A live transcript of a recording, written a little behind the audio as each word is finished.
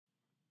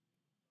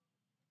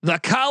The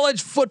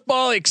college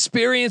football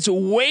experience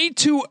way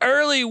too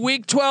early.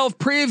 Week 12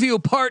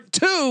 preview part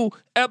 2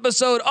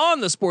 episode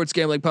on the Sports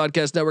Gambling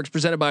Podcast Network is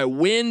presented by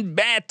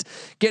WynnBET.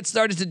 Get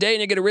started today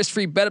and you get a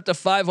risk-free bet up to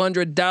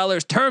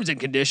 $500. Terms and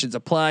conditions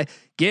apply.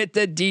 Get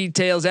the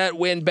details at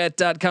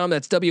wynnbet.com.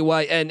 That's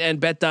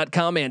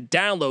WYNNBet.com and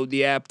download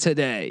the app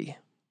today.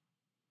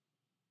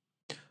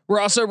 We're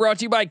also brought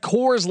to you by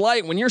Coors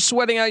Light. When you're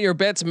sweating out your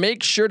bets,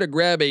 make sure to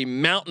grab a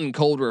mountain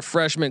cold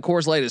refreshment.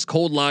 Coors Light is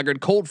cold lagered,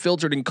 cold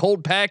filtered, and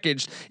cold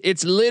packaged.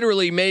 It's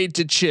literally made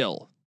to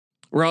chill.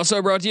 We're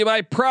also brought to you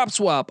by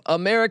PropSwap,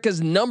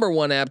 America's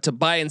 #1 app to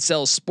buy and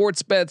sell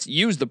sports bets.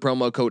 Use the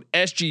promo code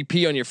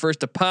SGP on your first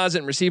deposit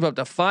and receive up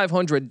to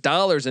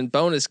 $500 in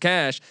bonus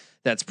cash.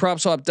 That's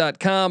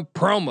PropSwap.com,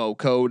 promo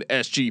code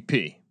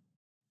SGP.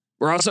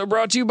 We're also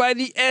brought to you by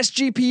the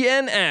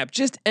SGPN app.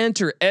 Just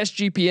enter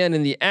SGPN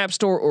in the App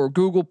Store or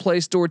Google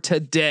Play Store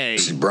today.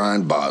 This is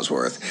Brian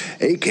Bosworth,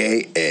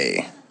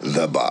 aka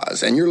The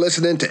Boz, and you're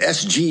listening to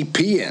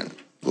SGPN.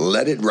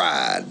 Let it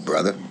ride,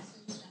 brother.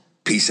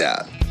 Peace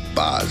out.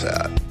 Boz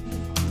out.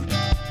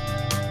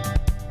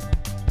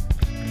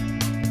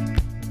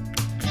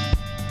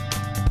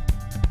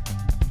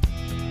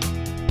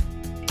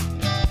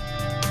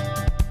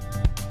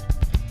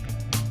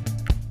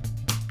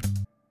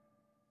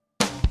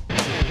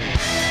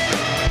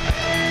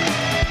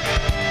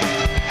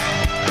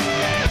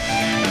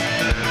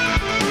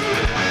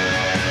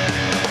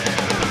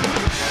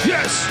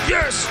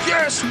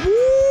 Yes.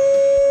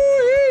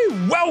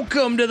 Woo!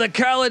 Welcome to the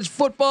college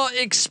football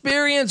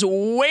experience.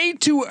 Way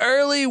too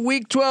early.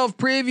 Week 12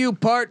 preview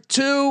part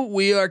 2.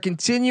 We are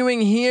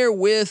continuing here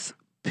with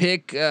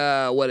pick.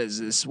 What is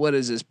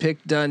this?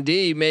 Pick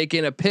Dundee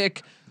making a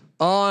pick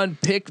on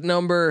pick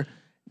number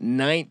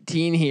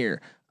 19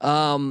 here.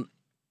 For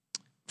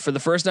the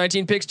first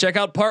 19 picks, check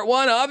out part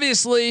 1,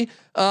 obviously.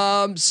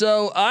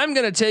 So I'm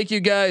going to take you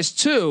guys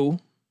to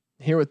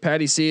here with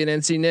Patty C and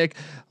NC Nick.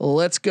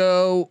 Let's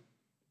go.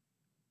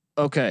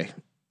 Okay.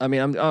 I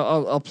mean,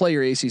 I'll play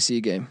your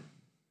ACC game.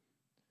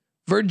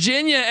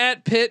 Virginia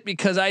at Pitt,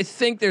 because I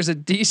think there's a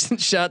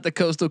decent shot the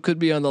Coastal could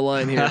be on the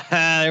line here.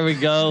 There we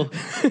go.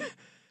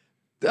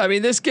 I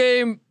mean, this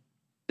game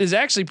is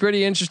actually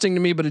pretty interesting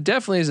to me, but it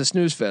definitely is a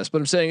snooze fest. But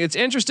I'm saying it's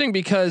interesting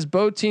because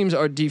both teams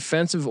are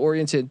defensive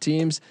oriented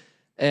teams.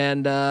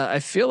 And I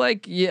feel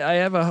like I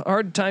have a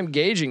hard time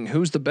gauging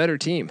who's the better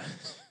team.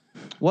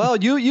 Well,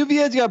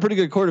 UVA's got a pretty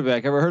good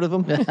quarterback. Ever heard of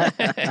him?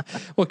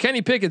 Well,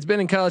 Kenny Pickett's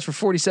been in college for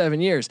 47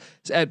 years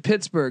at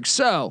Pittsburgh.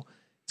 So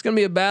it's going to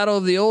be a battle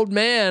of the old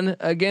man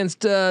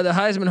against the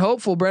Heisman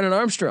hopeful, Brennan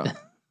Armstrong.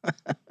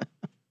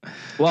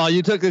 Well,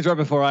 you took this right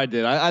before I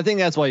did. I think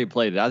that's why you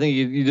played it. I think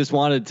you just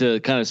wanted to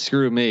kind of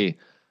screw me.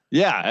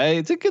 Yeah,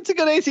 it's a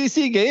good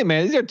ACC game,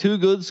 man. These are two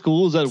good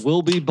schools that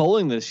will be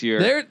bowling this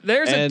year.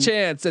 There's a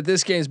chance that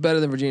this game's better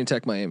than Virginia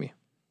Tech Miami.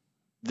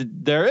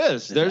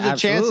 There's a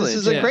chance this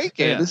is a great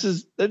game. Yeah.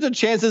 There's a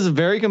chance this is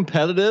very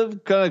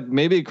competitive, kind of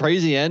maybe a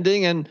crazy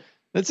ending, and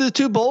this is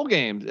two bowl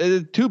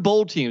games, two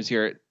bowl teams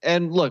here.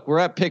 And look, we're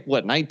at pick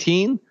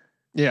 19.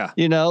 Yeah,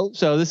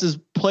 so this is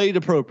played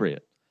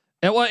appropriate.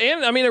 And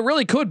I mean, it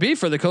really could be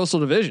for the Coastal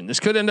Division. This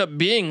could end up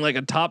being like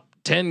a top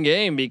 10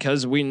 game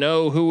because we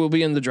know who will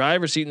be in the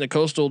driver's seat in the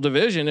Coastal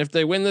Division if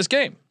they win this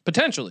game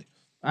potentially.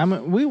 I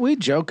mean, we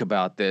joke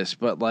about this,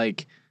 but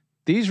like.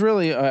 These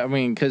really,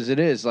 because it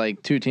is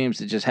like two teams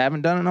that just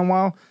haven't done it in a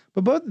while.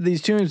 But both of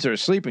these teams are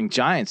sleeping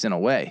giants in a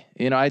way.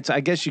 I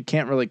guess you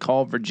can't really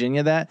call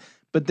Virginia that,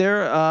 but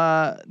they're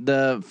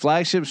the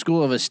flagship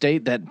school of a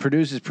state that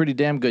produces pretty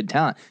damn good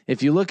talent.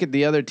 If you look at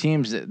the other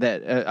teams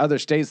that other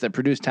states that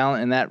produce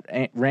talent in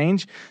that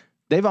range,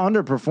 they've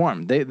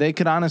underperformed. They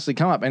could honestly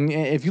come up. And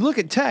if you look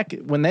at Tech,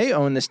 when they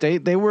owned the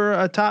state, they were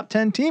a top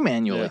 10 team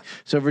annually. Yeah.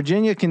 So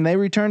Virginia, can they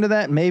return to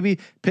that? Maybe.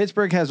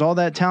 Pittsburgh has all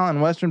that talent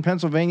in Western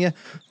Pennsylvania.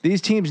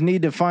 These teams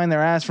need to find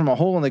their ass from a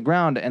hole in the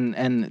ground,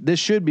 and this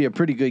should be a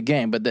pretty good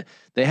game, but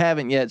they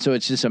haven't yet, so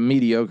it's just a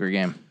mediocre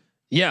game.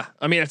 Yeah,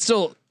 I mean,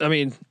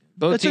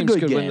 both it's teams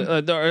could game.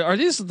 win. Are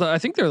these? I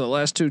think they're the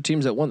last two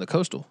teams that won the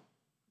Coastal.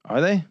 Are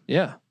they?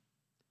 Yeah.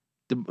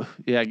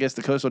 I guess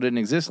the Coastal didn't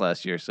exist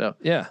last year, so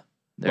yeah.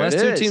 There last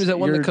two teams that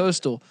won the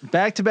Coastal.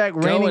 Back-to-back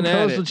reigning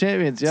Coastal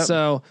champions. Yep.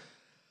 So,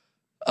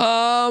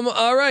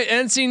 all right,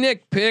 NC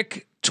Nick,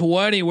 pick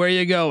 20. Where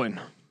you going?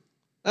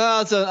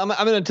 So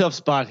I'm in a tough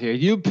spot here.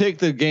 You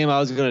picked the game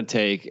I was going to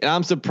take, and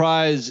I'm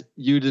surprised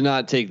you did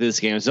not take this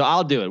game. So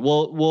I'll do it.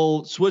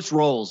 We'll switch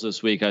roles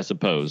this week, I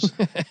suppose.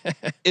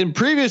 In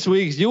previous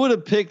weeks, you would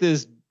have picked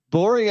this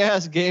boring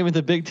ass game in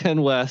the Big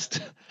Ten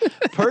West,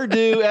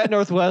 Purdue at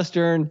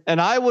Northwestern,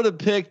 and I would have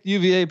picked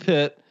UVA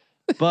Pitt.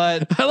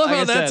 But I love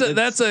how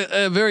that's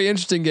a very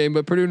interesting game,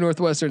 but Purdue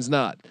Northwestern's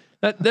not.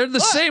 They're the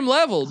same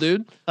level,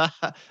 dude.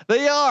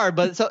 They are,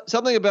 but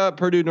something about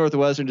Purdue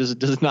Northwestern just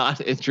does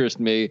not interest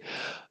me.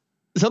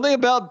 Something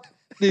about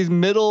these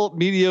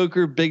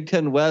mediocre Big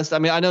Ten West. I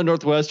mean, I know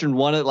Northwestern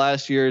won it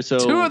last year, so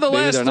two of the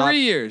last 3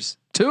 years.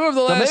 Two of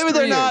the last. So maybe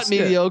they're not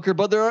mediocre,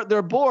 but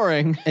they're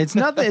boring. It's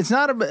not that. It's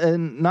not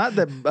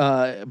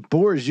that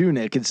bores you,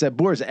 Nick. It's that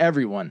bores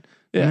everyone.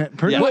 Yeah.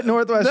 Purdue at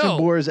Northwestern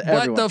bores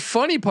everyone. But the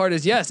funny part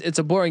is, yes, it's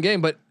a boring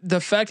game, but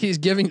the fact he's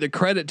giving the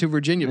credit to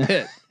Virginia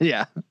Pitt.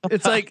 Yeah.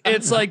 It's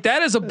like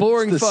that is a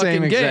boring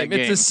fucking game.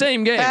 It's the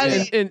same game.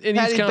 Patty, in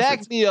Patty, each back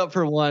conference. me up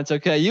for once,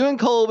 okay? You and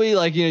Colby,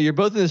 like you're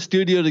both in the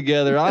studio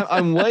together.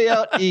 I'm way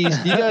out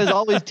east. You guys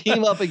always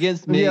team up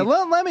against me. Yeah,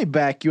 let me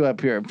back you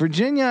up here.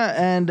 Virginia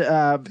and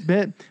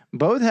Pitt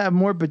both have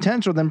more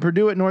potential than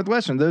Purdue at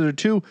Northwestern. Those are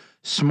two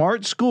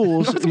smart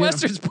schools.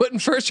 Northwestern's putting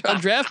first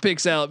round draft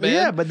picks out, man.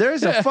 Yeah, but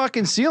there's a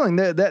fucking ceiling.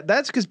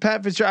 That's because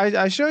Pat Fitzgerald.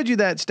 I showed you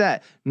that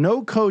stat.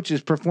 No coach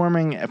is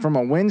performing from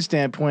a win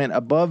standpoint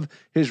above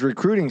his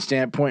recruiting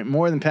standpoint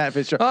more than Pat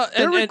Fitzgerald.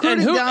 And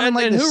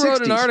who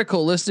wrote an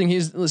article listing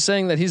he's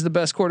saying that he's the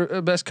best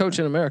coach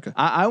in America?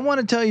 I want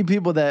to tell you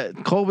people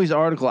that Colby's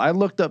article. I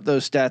looked up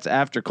those stats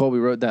after Colby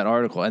wrote that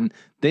article, and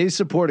they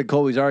supported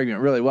Colby's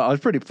argument really well. I was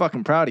pretty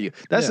fucking proud of you.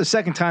 That's the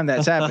second time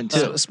that's happened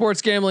too.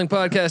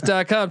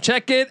 SportsGamblingPodcast.com.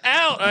 Check it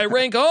out. I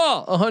rank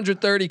all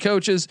 130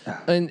 coaches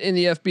in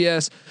the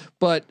FBS.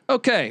 But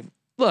okay,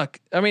 look,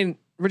 I mean,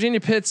 Virginia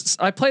Pitt's.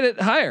 I played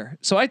it higher,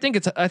 so I think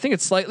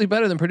it's slightly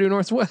better than Purdue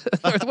Northwestern.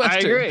 I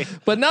agree,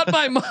 but not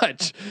by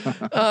much.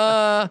 Purdue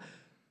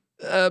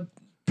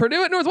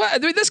at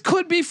Northwestern. I mean, this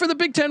could be for the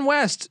Big Ten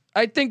West.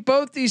 I think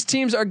both these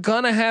teams are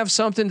gonna have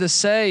something to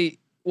say,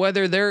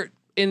 whether they're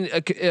in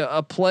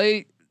a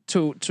play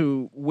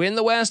to win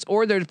the West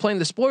or they're playing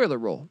the spoiler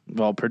role.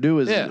 Well, Purdue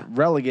is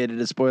relegated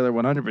to spoiler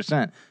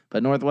 100%,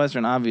 but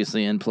Northwestern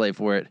obviously in play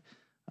for it.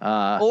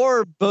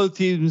 Or both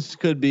teams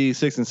could be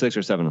 6-6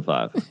 or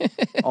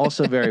 7-5.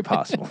 Also very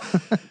possible.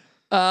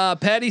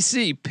 Patty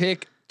C,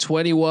 pick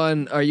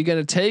 21. Are you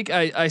going to take?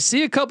 I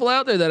see a couple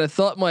out there that I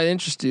thought might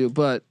interest you,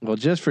 but well,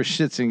 just for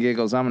shits and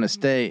giggles, I'm going to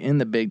stay in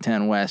the Big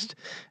Ten West,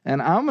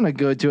 and I'm going to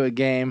go to a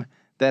game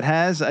that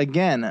has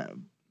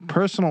again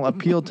personal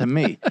appeal to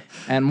me.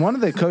 And one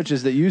of the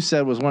coaches that you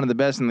said was one of the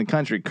best in the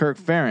country, Kirk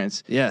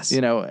Ferentz. Yes. You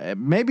know,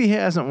 maybe he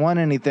hasn't won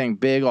anything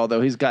big, although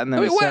he's gotten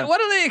them. I mean,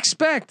 what do they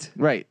expect?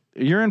 Right.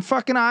 You're in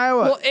fucking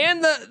Iowa. Well,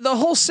 and the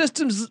whole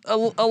system's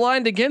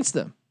aligned against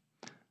them.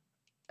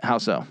 How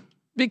so?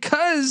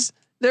 Because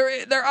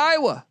they're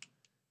Iowa.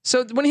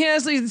 So when he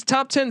has these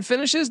top 10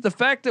 finishes, the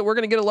fact that we're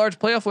going to get a large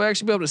playoff, we'll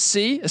actually be able to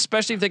see,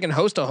 especially if they can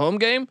host a home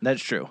game.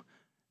 That's true.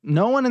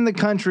 No one in the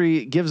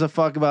country gives a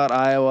fuck about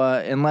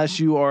Iowa unless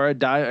you are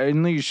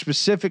unless you're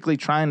specifically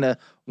trying to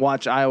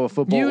watch Iowa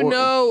football. You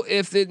know,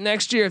 if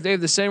next year if they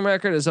have the same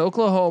record as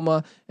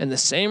Oklahoma and the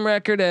same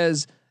record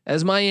as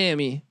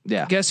Miami,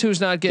 guess who's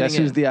not getting? Guess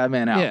who's the odd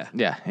man out?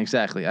 Yeah,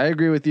 exactly. I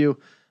agree with you.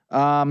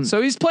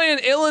 So he's playing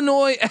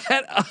Illinois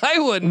at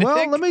Iowa. Nick.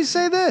 Well, let me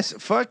say this: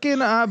 fucking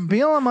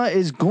Bielema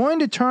is going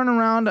to turn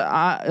around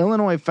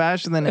Illinois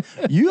faster than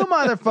you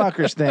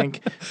motherfuckers think.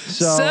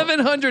 So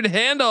 700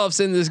 handoffs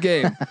in this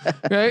game,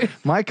 right?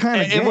 My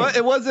kind of game.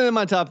 It wasn't in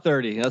my top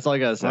 30. That's all I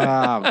gotta say.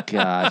 Oh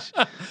gosh,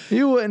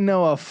 you wouldn't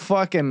know a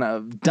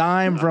fucking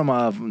dime from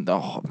a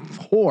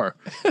whore.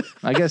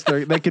 I guess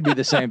they could be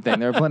the same thing.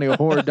 There are plenty of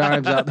whore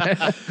dimes out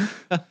there.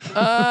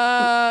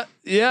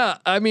 Yeah,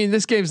 I mean,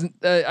 this game's.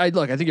 I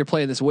think you're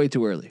playing this way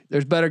too early.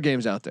 There's better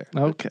games out there.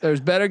 Okay, there's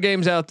better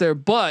games out there,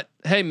 but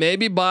hey,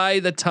 maybe by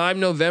the time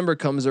November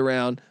comes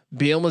around,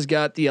 Bielema's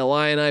got the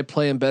Illini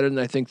playing better than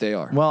I think they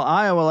are. Well,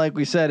 Iowa, like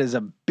we said, is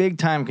a big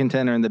time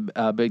contender in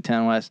the Big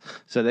Ten West,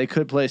 so they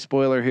could play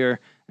spoiler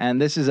here.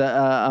 And this is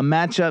a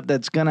matchup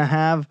that's going to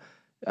have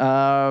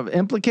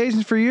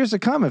implications for years to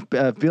come if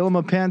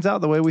Bielema pans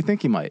out the way we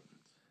think he might.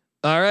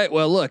 All right.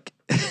 Well, look,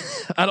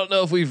 I don't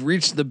know if we've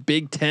reached the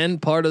Big Ten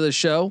part of the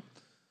show,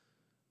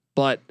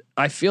 but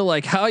I feel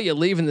like how are you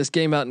leaving this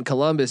game out in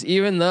Columbus?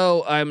 Even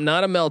though I'm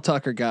not a Mel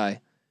Tucker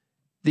guy,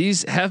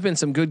 these have been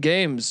some good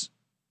games.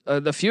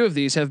 The few of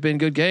these have been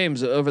good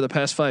games over the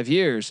past 5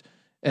 years,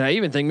 and I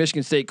even think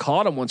Michigan State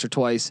caught them once or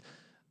twice.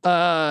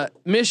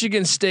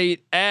 Michigan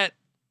State at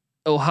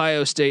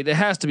Ohio State. It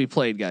has to be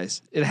played,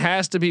 guys. It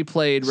has to be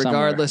played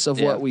regardless of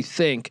what we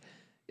think.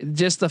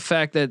 Just the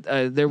fact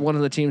that they're one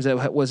of the teams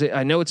that was it.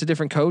 I know it's a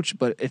different coach,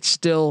 but it's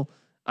still.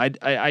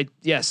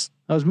 Yes.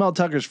 That was Mel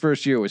Tucker's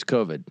first year was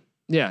COVID.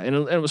 Yeah, and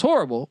it was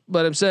horrible.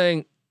 But I'm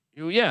saying,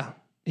 yeah,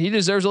 he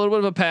deserves a little bit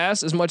of a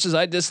pass. As much as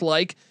I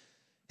dislike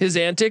his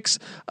antics,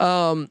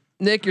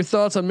 Nick, your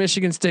thoughts on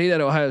Michigan State at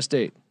Ohio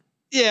State?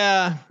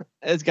 Yeah,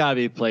 it's got to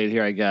be played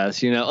here, I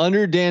guess. You know,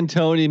 under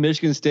D'Antoni,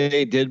 Michigan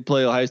State did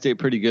play Ohio State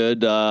pretty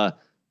good.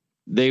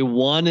 They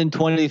won in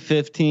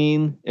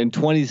 2015. In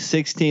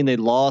 2016, they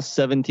lost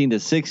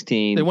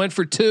 17-16. They went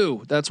for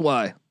 2. That's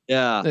why.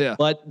 Yeah.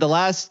 But the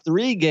last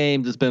 3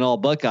 games, it's been all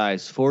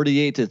Buckeyes.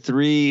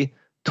 48-3,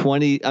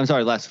 20. I'm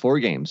sorry, last 4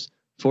 games.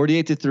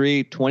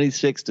 48-3,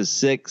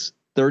 26-6,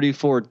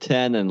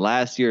 34-10, and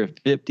last year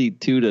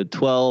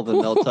 52-12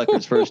 in Mel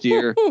Tucker's first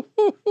year.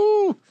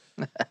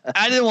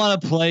 I didn't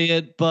want to play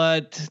it,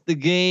 but the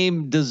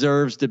game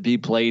deserves to be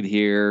played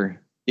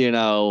here. You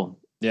know.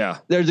 Yeah.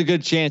 There's a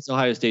good chance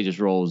Ohio State just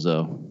rolls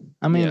though.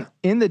 I mean,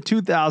 in the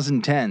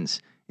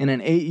 2010s, in an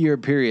 8-year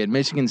period,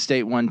 Michigan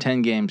State won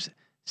 10 games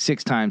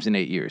 6 times in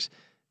 8 years.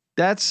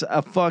 That's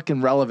a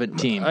fucking relevant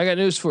team. I got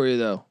news for you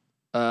though.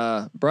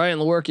 Brian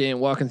Lewerke ain't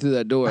walking through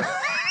that door.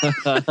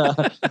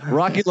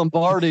 Rocky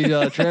Lombardi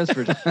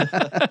transferred.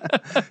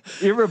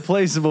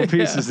 Irreplaceable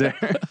pieces there.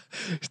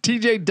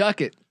 TJ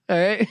Duckett. All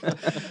right.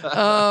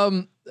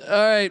 All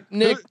right,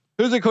 Nick.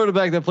 Who's the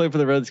quarterback that played for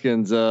the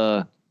Redskins?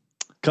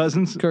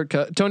 Cousins.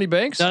 Tony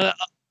Banks.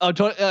 Oh,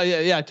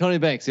 Tony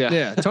Banks. Yeah.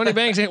 Yeah, Tony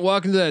Banks ain't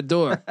walking through that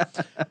door.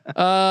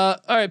 All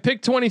right,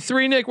 pick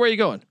 23, Nick. Where are you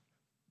going?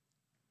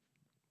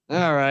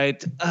 All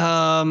right.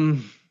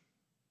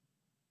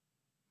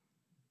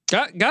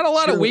 Got a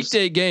lot of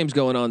weekday games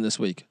going on this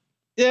week.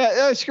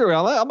 Yeah, screw it.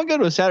 I'm gonna go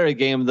to a Saturday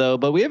game though,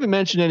 but we haven't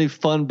mentioned any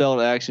Fun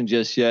Belt action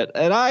just yet.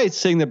 And I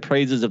sing the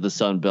praises of the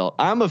Sun Belt.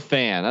 I'm a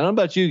fan. I don't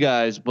know about you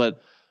guys,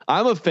 but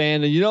I'm a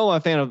fan, and I'm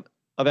a fan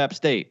of App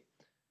State.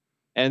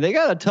 And they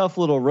got a tough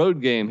little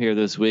road game here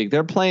this week.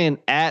 They're playing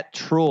at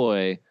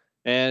Troy,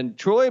 and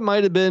Troy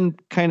might have been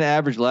kind of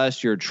average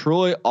last year.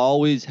 Troy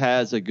always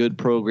has a good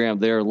program.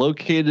 They are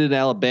located in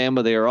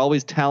Alabama. They are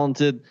always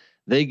talented.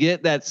 They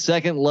get that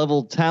second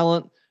level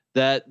talent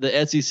that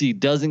the SEC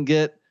doesn't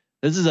get.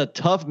 This is a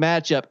tough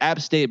matchup.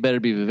 App State better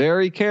be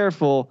very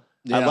careful.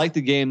 Yeah. I like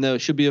the game though. It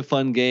should be a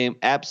fun game.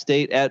 App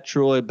State at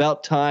Troy.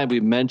 About time we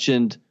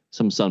mentioned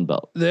some Sun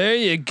Belt. There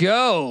you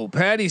go.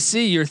 Patty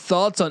C, your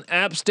thoughts on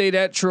App State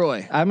at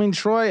Troy? I mean,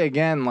 Troy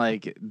again,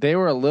 like they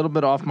were a little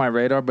bit off my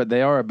radar, but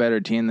they are a better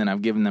team than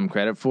I've given them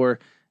credit for.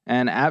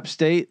 And App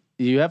State,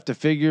 you have to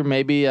figure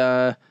maybe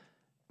there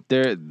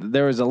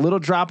was a little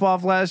drop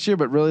off last year,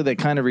 but really they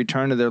kind of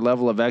returned to their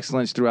level of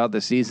excellence throughout the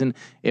season.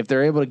 If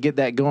they're able to get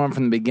that going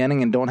from the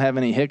beginning and don't have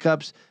any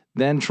hiccups,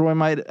 then Troy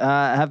might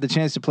have the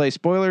chance to play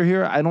spoiler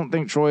here. I don't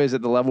think Troy is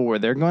at the level where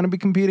they're going to be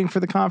competing for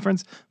the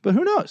conference, but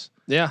who knows?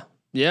 Yeah.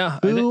 I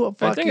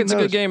think it's knows? a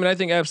good game, and I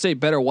think App State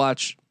better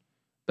watch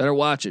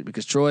it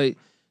because Troy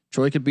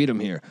could beat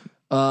them here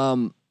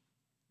on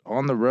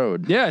the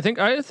road. Yeah, I think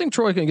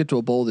Troy can get to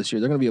a bowl this year.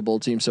 They're going to be a bowl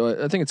team,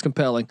 so I think it's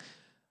compelling.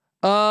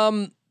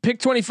 Pick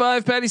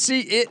 25, Patty C.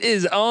 It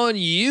is on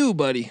you,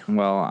 buddy.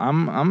 Well,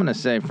 I'm going to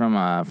say from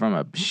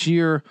a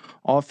sheer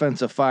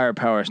offensive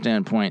firepower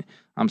standpoint,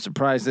 I'm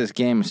surprised this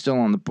game is still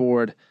on the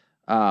board.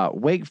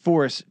 Wake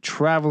Forest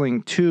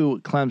traveling to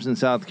Clemson,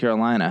 South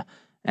Carolina.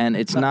 And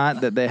it's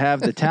not that they have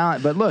the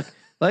talent, but look,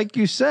 like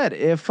you said,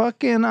 if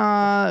fucking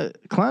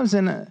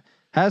Clemson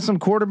has some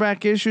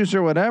quarterback issues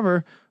or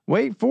whatever,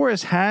 Wake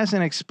Forest has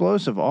an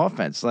explosive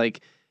offense.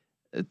 Like,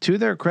 to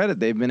their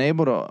credit, they've been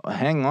able to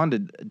hang on to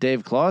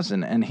Dave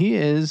Clawson, and he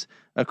is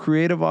a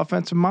creative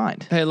offensive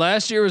mind. Hey,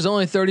 last year was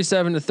only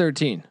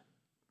 37-13.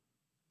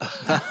 All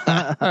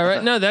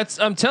right, no,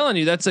 I'm telling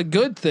you, that's a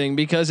good thing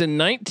because in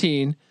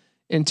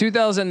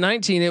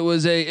 2019,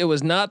 it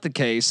was not the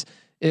case.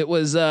 It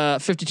was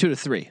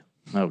 52-3.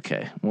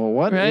 Okay. Well,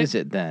 what is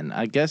it then?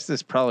 I guess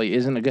this probably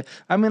isn't a good.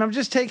 I mean, I'm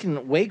just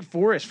taking Wake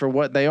Forest for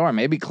what they are.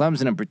 Maybe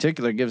Clemson in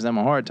particular gives them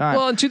a hard time.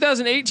 Well, in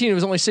 2018, it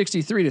was only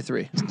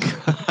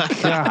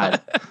 63-3. God.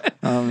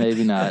 Oh,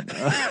 maybe not.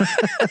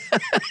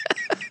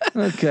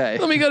 Okay.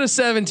 Let me go to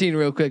 17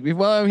 real quick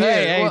while I'm here.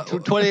 Hey,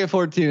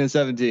 28-14 and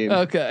 17.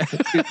 Okay.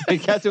 They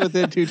kept it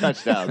within 2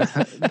 touchdowns.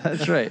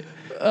 That's right.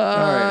 All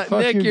right,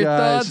 Nick, your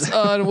thoughts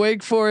on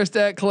Wake Forest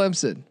at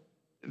Clemson?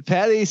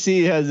 Patty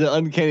C has an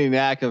uncanny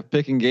knack of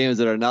picking games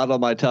that are not on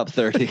my top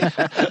 30. So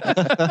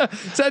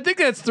I think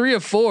that's 3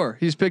 of 4.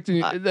 He's picked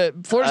the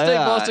Florida State,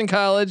 Boston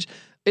College,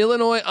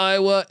 Illinois,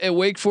 Iowa, and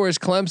Wake Forest,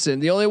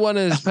 Clemson. The only one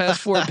in his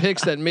past 4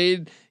 picks that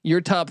made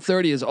your top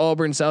 30 is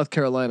Auburn, South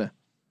Carolina.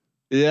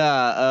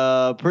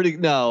 Yeah,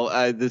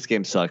 this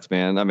game sucks,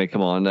 man. I mean,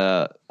 come on.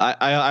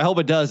 I hope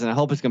it does, and I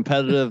hope it's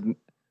competitive,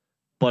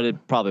 but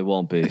it probably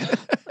won't be.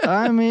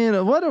 I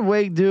mean, what did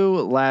Wake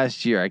do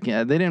last year?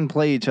 They didn't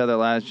play each other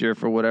last year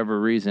for whatever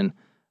reason.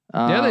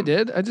 Yeah, they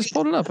did. I just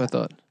pulled it up. I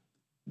thought.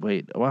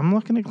 Wait, I'm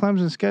looking at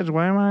Clemson's schedule.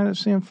 Why am I not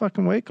seeing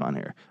fucking Wake on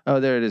here? Oh,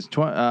 there it is.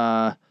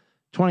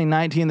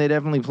 2019, they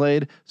definitely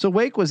played. So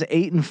Wake was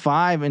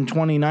 8-5 in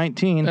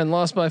 2019 and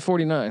lost by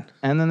 49.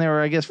 And then they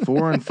were, I guess,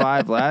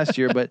 4-5 last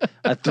year. But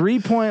a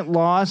 3-point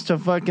loss to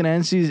fucking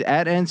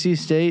NC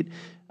State.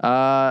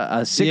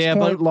 A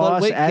 6-point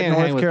loss at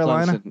North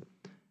Carolina.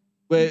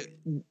 But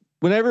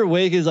whenever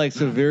Wake is like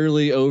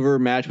severely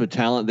overmatched with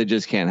talent, they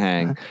just can't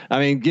hang. I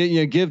mean,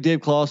 give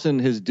Dave Clawson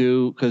his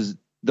due because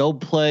they'll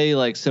play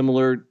like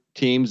similar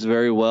teams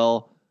very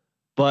well,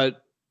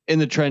 but in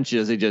the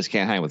trenches, they just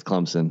can't hang with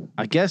Clemson.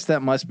 I guess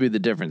that must be the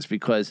difference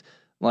because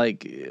like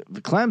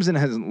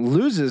Clemson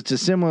loses to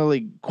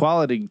similarly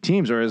quality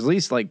teams, or at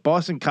least like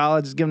Boston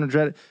College is giving them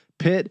credit,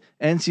 Pitt,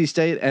 NC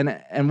State,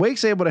 and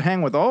Wake's able to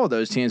hang with all of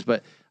those teams,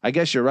 but I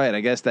guess you're right.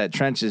 I guess that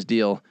trenches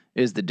deal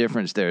is the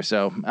difference there.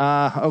 So,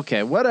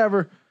 okay,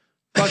 whatever.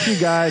 Fuck you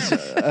guys.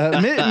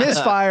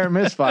 Misfire.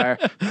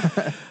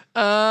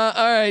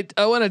 All right.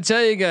 I want to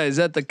tell you guys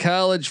that the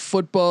college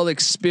football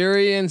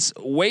experience,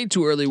 way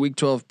too early week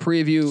 12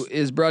 preview,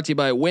 is brought to you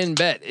by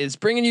WinBet. It's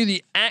bringing you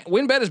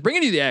WinBet is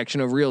bringing you the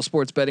action of real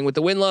sports betting with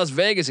the Win Las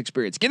Vegas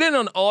experience. Get in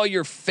on all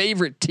your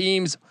favorite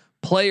teams,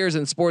 players,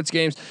 and sports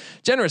games.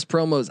 Generous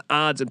promos,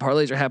 odds, and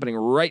parlays are happening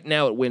right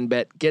now at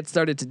WinBet. Get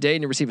started today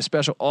and you receive a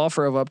special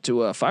offer of up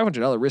to a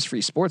 $500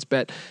 risk-free sports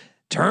bet.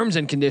 Terms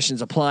and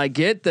conditions apply.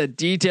 Get the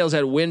details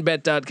at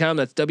winbet.com.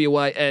 That's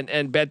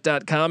WYNN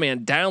bet.com,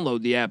 and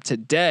download the app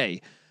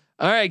today.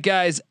 All right,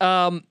 guys.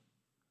 I'm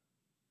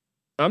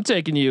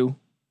taking you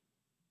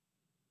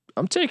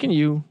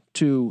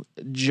to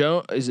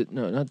is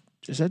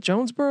that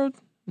Jonesboro?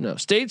 No,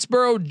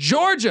 Statesboro,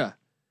 Georgia.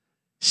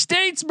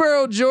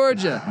 Statesboro,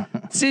 Georgia.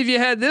 See if you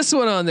had this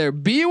one on there.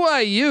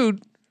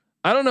 BYU.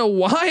 I don't know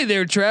why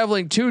they're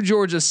traveling to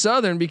Georgia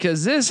Southern,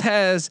 because this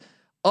has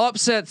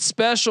upset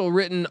special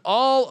written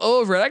all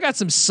over it. I got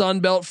some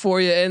Sunbelt for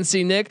you,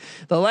 NC Nick.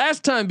 The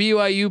last time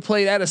BYU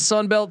played at a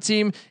Sunbelt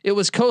team, it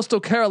was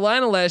Coastal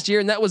Carolina last year,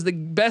 and that was the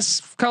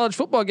best college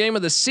football game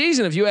of the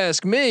season, if you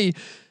ask me.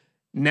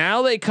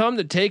 Now they come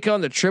to take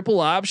on the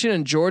triple option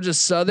in Georgia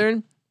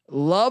Southern.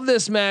 Love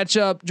this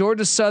matchup.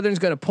 Georgia Southern's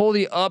going to pull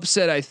the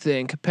upset, I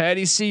think.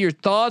 Patty C, your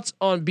thoughts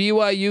on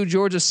BYU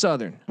Georgia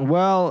Southern?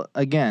 Well,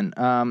 again,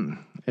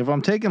 if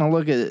I'm taking a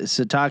look at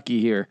Sataki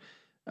here,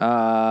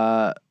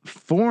 9-4,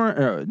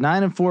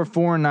 4-9,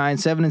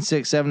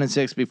 7-6,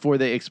 7-6 before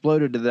they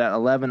exploded to that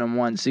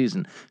 11-1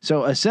 season.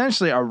 So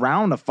essentially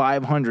around a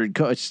 500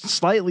 coach,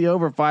 slightly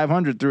over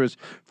 500 through his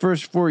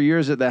first 4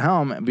 years at the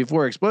helm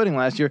before exploding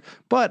last year.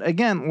 But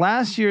again,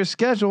 last year's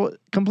schedule,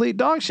 complete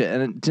dog shit,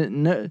 and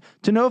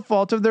to no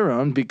fault of their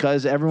own,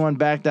 because everyone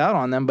backed out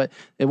on them. But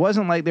it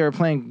wasn't like they were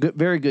playing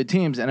very good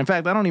teams. And in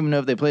fact, I don't even know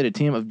if they played a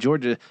team of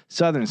Georgia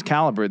Southern's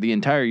caliber the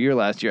entire year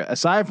last year,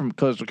 aside from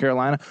Coastal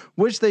Carolina,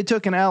 which they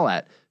took an L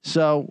at.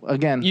 So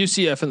again,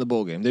 UCF in the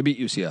bowl game, they beat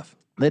UCF.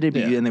 They did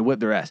beat, and they whipped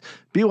their ass.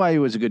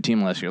 BYU was a good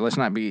team last year. Let's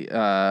not be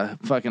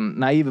fucking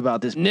naive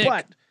about this. Nick,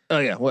 but oh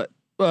yeah, what?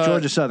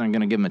 Georgia Southern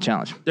going to give them a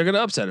challenge. They're going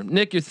to upset him.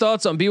 Nick, your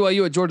thoughts on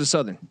BYU at Georgia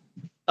Southern?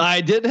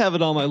 I did have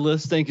it on my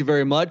list. Thank you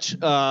very much.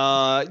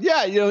 Yeah,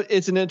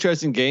 it's an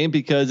interesting game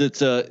because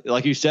it's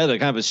like you said, a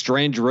kind of a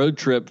strange road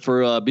trip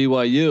for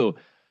BYU.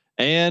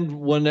 And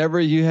whenever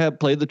you have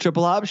played the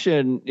triple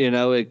option,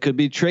 it could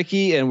be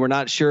tricky, and we're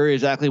not sure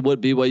exactly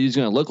what BYU is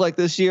going to look like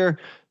this year.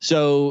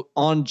 So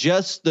on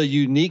just the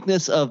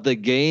uniqueness of the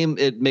game,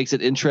 it makes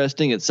it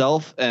interesting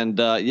itself. And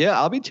yeah,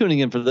 I'll be tuning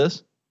in for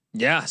this.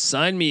 Yeah,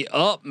 sign me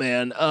up,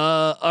 man.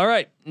 All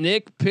right,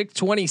 Nick, pick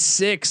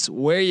 26.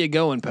 Where are you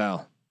going,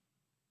 pal?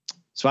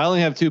 So I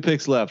only have 2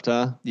 picks left,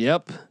 huh?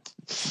 Yep.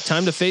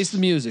 Time to face the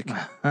music.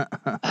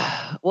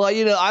 Well,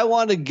 I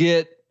want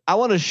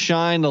to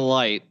shine a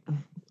light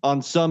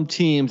on some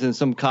teams and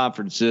some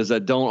conferences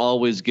that don't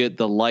always get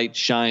the light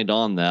shined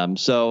on them.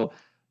 So,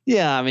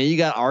 yeah, I mean, you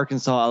got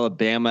Arkansas,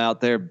 Alabama out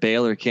there,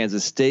 Baylor,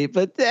 Kansas State,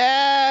 but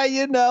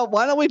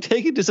why don't we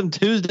take it to some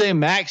Tuesday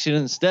action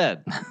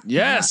instead?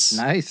 Yes.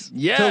 Nice.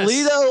 Yes.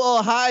 Toledo,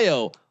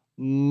 Ohio.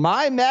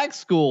 My MAC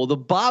school, the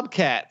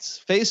Bobcats,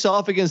 face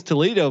off against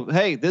Toledo.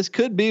 Hey, this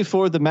could be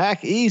for the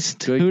MAC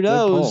East. Who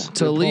knows?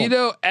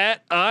 Toledo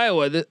at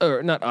Iowa,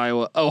 or not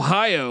Iowa,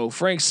 Ohio.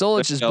 Frank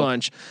Solich's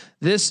bunch.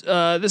 This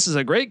is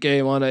a great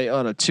game on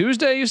a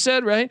Tuesday. You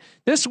said, right?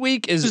 This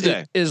week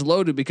is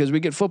loaded because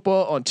we get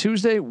football on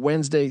Tuesday,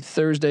 Wednesday,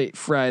 Thursday,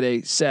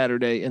 Friday,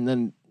 Saturday, and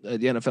then the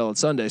NFL on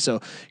Sunday.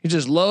 So you're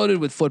just loaded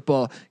with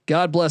football.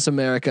 God bless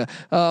America.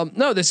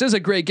 No, this is a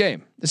great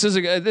game.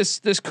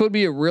 This could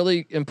be a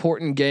really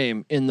important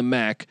game in the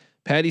MAC.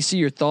 Patty C,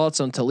 your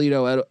thoughts on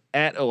Toledo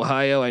at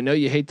Ohio? I know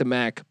you hate the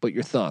MAC, but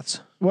your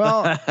thoughts.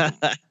 Well,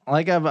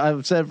 like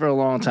I've said for a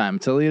long time,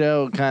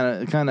 Toledo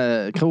kind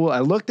of cool. I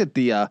looked at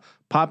the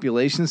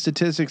population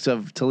statistics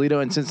of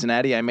Toledo and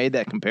Cincinnati. I made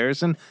that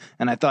comparison,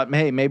 and I thought,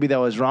 hey, maybe that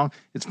was wrong.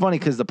 It's funny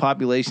because the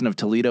population of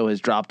Toledo has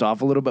dropped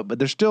off a little bit, but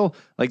there's still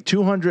like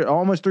 200,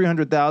 almost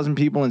 300,000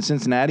 people in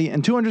Cincinnati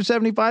and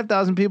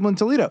 275,000 people in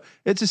Toledo.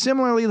 It's a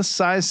similarly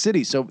sized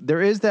city, so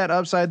there is that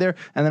upside there.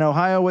 And then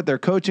Ohio with their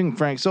coaching,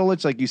 Frank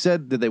Solich, like you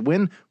said, did they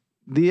win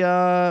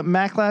the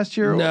MAC last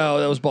year? No,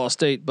 that was Ball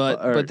State,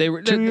 but they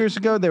were 2 years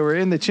ago. They were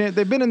in the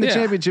they've been in the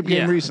championship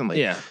game recently.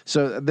 Yeah,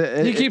 so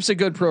he keeps a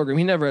good program.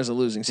 He never has a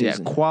losing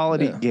season. Yeah,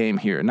 quality game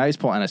here. Nice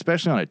pull, and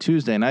especially on a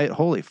Tuesday night.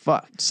 Holy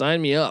fuck!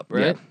 Sign me up,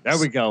 right? There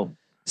we go.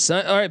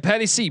 All right,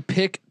 Patty C,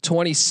 pick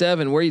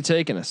 27. Where are you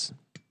taking us?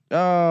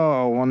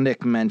 Oh well,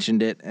 Nick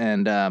mentioned it,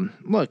 and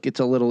look, it's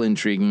a little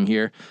intriguing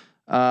here.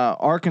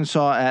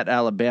 Arkansas at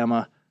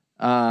Alabama.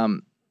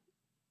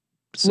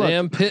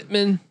 Sam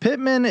Pittman.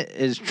 Pittman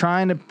is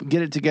trying to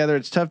get it together.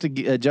 It's tough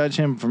to judge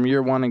him from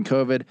year one in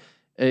COVID.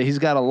 He's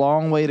got a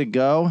long way to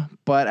go,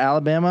 but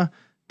Alabama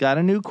got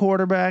a new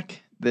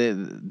quarterback.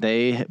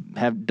 They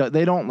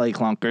don't like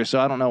clunkers, so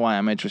I don't know why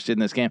I'm interested in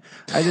this game.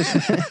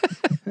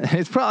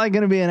 It's probably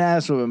going to be an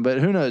ass whooping, but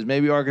who knows?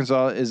 Maybe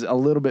Arkansas is a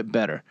little bit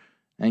better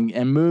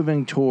and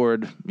moving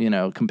toward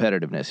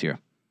competitiveness here.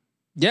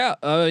 Yeah,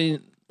 I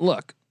mean,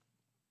 look.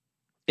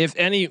 If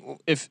any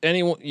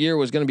year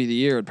was going to be the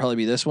year, it'd probably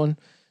be this one.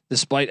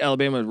 Despite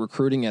Alabama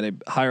recruiting at a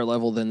higher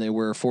level than they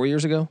were 4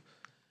 years ago,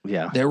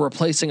 they're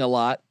replacing a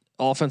lot.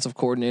 Offensive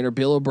coordinator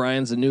Bill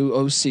O'Brien's the new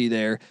OC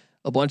there.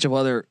 A bunch of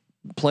other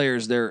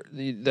players there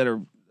that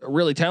are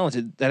really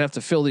talented that have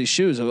to fill these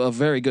shoes of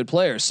very good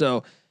players.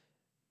 So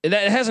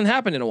that hasn't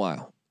happened in a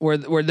while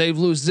where they've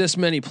lose this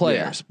many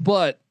players.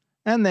 But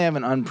and they have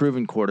an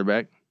unproven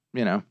quarterback.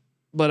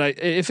 But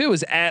if it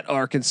was at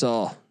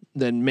Arkansas,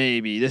 then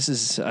maybe this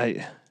is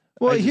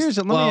Well,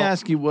 let me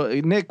ask you,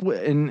 Nick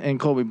and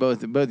Colby,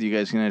 both of you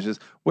guys can answer this.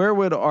 Where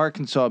would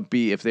Arkansas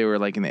be if they were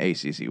like in the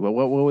ACC? What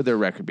would their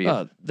record be?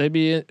 They'd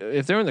be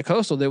if they're in the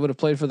Coastal, they would have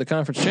played for the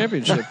conference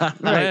championship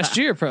last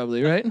year,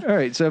 probably, right? All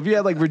right. So if you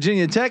had like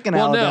Virginia Tech and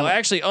Alabama, no,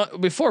 actually,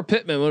 before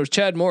Pittman, when it was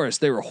Chad Morris,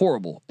 they were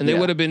horrible, and they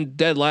would have been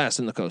dead last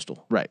in the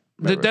Coastal. Right.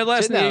 Dead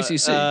last in the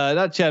ACC.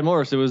 Not Chad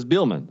Morris. It was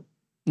Bielema.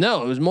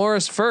 No, it was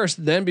Morris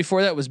first. Then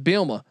before that was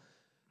Bielema.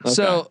 Okay.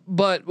 So,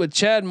 but with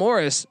Chad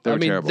Morris,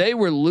 terrible. They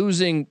were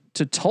losing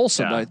to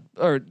Tulsa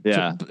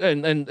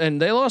and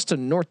they lost to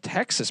North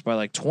Texas by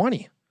like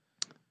 20.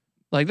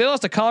 Like they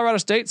lost to Colorado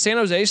State, San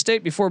Jose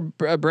State before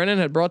Brennan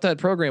had brought that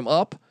program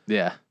up.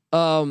 Yeah.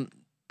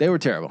 They were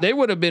terrible. They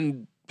would have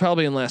been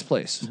probably in last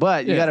place.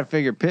 But you got to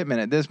figure Pittman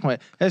at this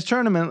point has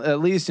turned them at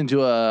least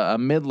into a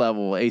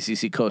mid-level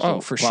ACC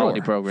Coastal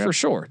quality program. For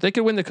sure. They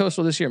could win the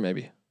Coastal this year,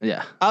 maybe.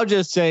 Yeah. I'll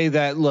just say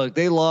that, look,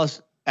 they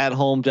lost at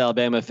home to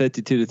Alabama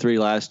 52-3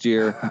 last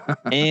year.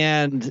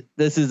 And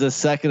this is the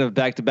second of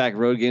back-to-back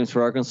road games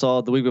for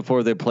Arkansas. The week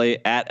before they play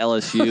at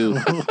LSU.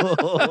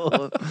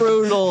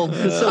 Brutal.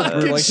 It's so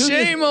brutal. Like,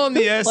 shame on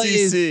the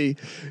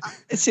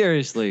SEC.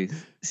 Seriously.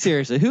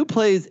 Who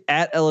plays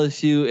at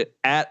LSU,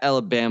 at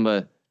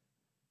Alabama?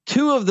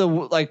 Two of the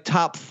like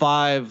top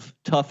 5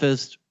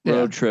 toughest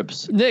road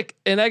trips. Nick,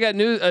 and I got a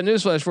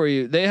newsflash for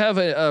you. They have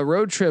a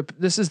road trip.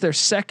 This is their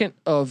second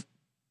of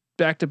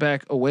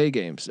back-to-back away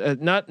games.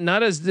 Not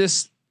as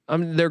this.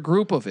 Their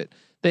group of it.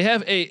 They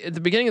have at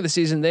the beginning of the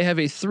season. They have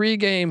a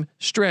 3-game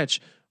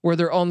stretch where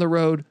they're on the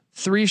road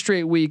 3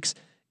 straight weeks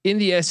in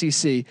the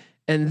SEC,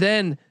 and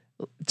then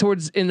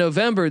in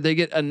November they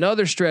get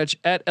another stretch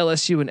at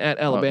LSU and at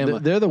Alabama.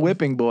 They're the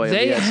whipping boy.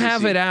 They of the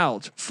have SEC. It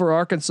out for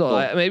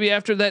Arkansas. Cool. Maybe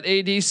after that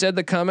AD said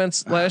the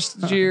comments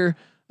last year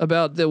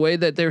about the way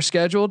that they're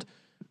scheduled,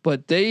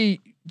 but they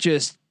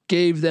just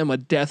gave them a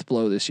death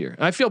blow this year.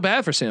 I feel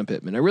bad for Sam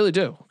Pittman. I really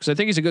do, because I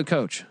think he's a good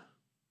coach.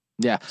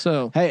 Yeah.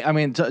 So, hey, I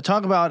mean,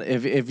 talk about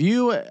if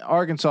you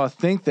Arkansas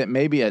think that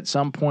maybe at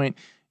some point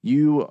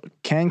you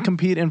can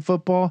compete in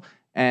football,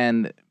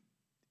 and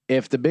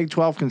if the Big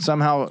 12 can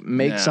somehow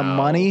make some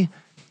money,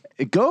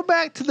 go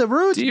back to the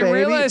roots. Do you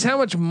realize how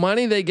much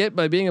money they get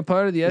by being a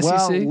part of the SEC?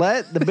 Well,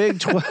 let the Big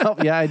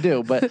 12. Yeah, I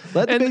do, but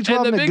let the Big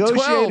 12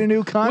 negotiate a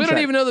new contract. We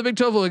don't even know the Big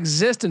 12 will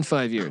exist in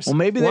 5 years. Well,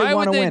 maybe they want to win.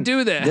 Why would they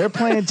do that? They're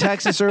playing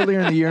Texas earlier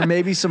in the year.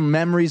 Maybe some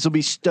memories will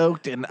be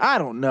stoked, and I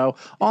don't know.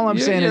 All I'm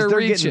saying is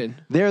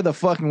they're the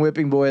fucking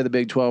whipping boy of the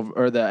Big 12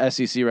 or the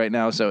SEC right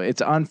now. So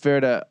it's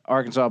unfair to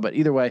Arkansas. But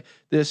either way,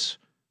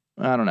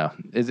 I don't know.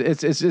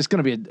 It's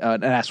going to be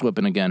an ass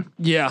whipping again.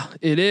 Yeah,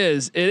 it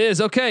is. It is.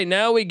 Okay,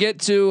 now we get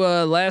to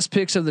last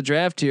picks of the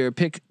draft here.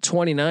 Pick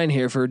 29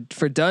 here for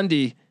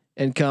Dundee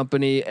and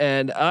company,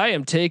 and I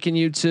am taking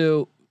you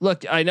to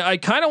look. I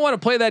kind of want to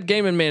play that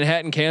game in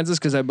Manhattan, Kansas,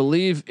 because I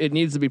believe it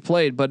needs to be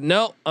played. But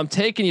no, I'm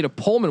taking you to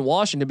Pullman,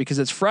 Washington, because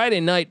it's Friday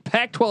night,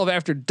 Pac-12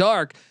 after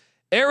dark.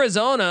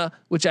 Arizona,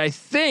 which I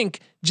think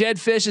Jed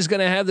Fish is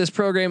going to have this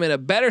program in a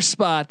better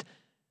spot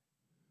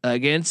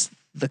against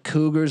the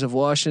Cougars of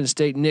Washington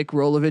State. Nick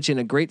Rolovich in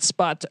a great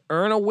spot to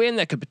earn a win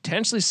that could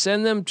potentially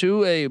send them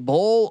to a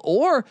bowl,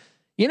 or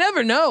you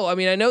never know. I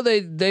mean, I know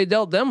they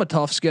dealt them a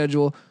tough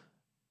schedule.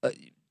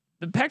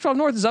 The Pac-12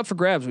 North is up for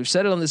grabs. We've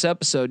said it on this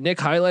episode. Nick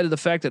highlighted the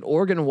fact that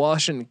Oregon and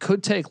Washington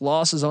could take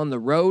losses on the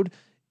road.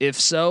 If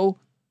so,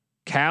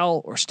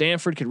 Cal or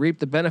Stanford could reap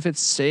the benefits.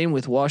 Same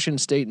with Washington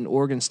State and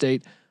Oregon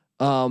State.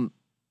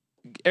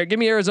 Give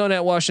me Arizona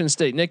at Washington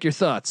State. Nick, your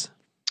thoughts?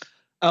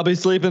 I'll be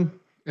sleeping.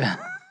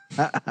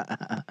 This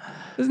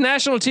is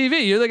national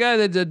TV. You're the guy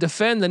that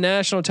defend the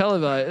national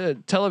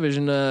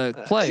television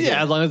play.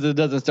 Yeah, as long as it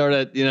doesn't start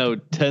at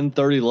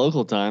 10:30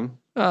 local time.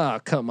 Oh,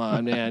 come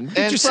on, man!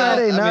 Get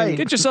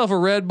yourself a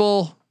Red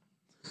Bull.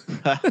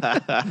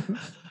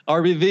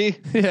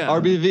 RBV, yeah.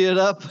 RBV it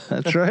up.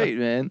 That's right,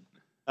 man.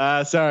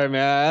 Sorry,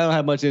 man. I don't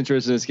have much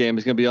interest in this game.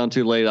 It's gonna be on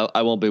too late.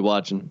 I won't be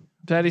watching.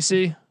 Patty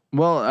C.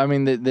 Well, I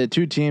mean, the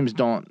two teams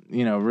don't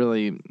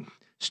really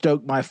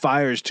stoke my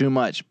fires too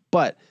much,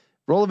 but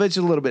Rolovich is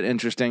a little bit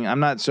interesting.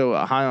 I'm not so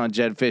high on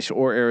Jed Fish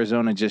or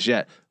Arizona just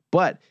yet.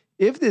 But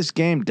if this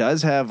game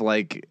does have,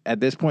 like, at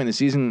this point in the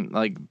season,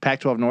 like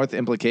Pac-12 North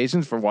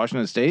implications for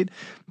Washington State,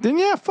 then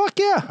yeah, fuck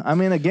yeah. I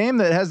mean, a game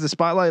that has the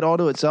spotlight all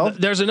to itself.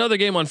 There's another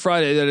game on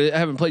Friday that I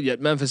haven't played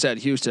yet, Memphis at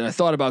Houston. I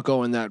thought about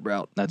going that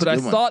route. But I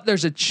thought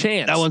there's a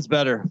chance. That one's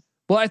better.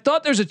 Well, I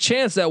thought there's a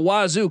chance that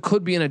Wazoo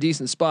could be in a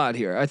decent spot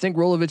here. I think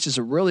Rolovich is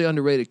a really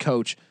underrated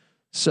coach.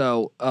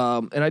 So,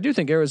 and I do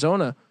think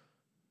Arizona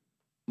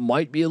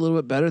might be a little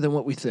bit better than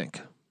what we think.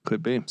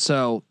 Could be.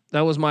 So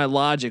that was my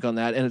logic on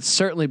that. And it's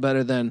certainly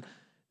better than,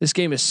 this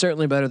game is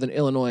certainly better than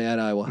Illinois at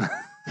Iowa.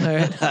 All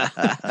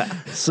right.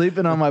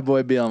 Sleeping on my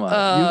boy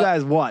Bielema. You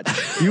guys watch.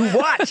 You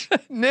watch.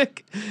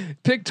 Nick,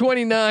 pick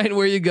 29.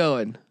 Where you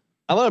going?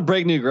 I want to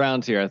break new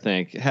ground here. I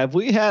think. Have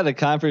we had a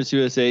Conference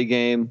USA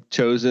game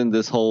chosen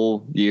this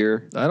whole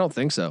year? I don't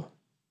think so.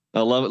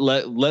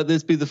 Let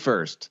this be the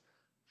first.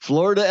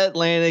 Florida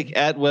Atlantic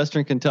at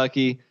Western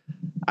Kentucky.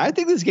 I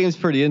think this game's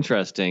pretty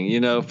interesting.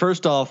 You know,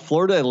 first off,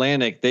 Florida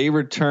Atlantic, they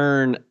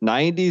return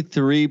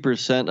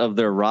 93% of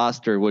their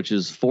roster, which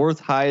is 4th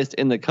highest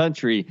in the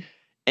country.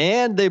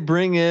 And they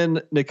bring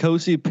in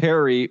N'Kosi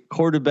Perry,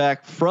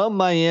 quarterback from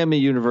Miami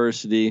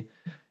University,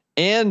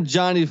 and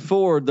Johnny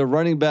Ford, the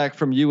running back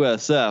from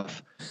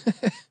USF.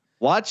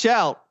 Watch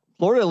out.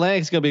 Florida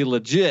Atlantic's going to be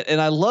legit.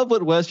 And I love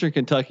what Western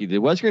Kentucky did.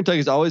 Western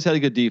Kentucky's always had a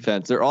good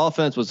defense. Their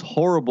offense was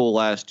horrible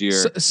last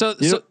year. So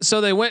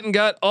they went and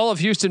got all of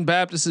Houston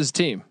Baptist's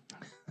team.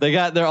 They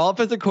got their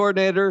offensive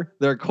coordinator,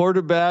 their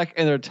quarterback,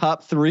 and their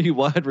top 3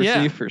 wide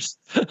receivers.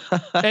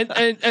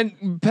 Yeah.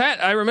 and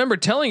Pat, I remember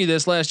telling you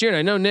this last year, and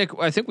I know Nick,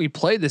 I think we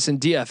played this in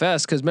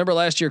DFS because remember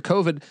last year,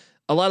 COVID,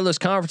 a lot of those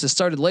conferences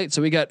started late.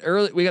 So we got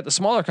the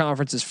smaller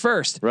conferences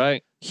first.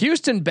 Right.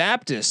 Houston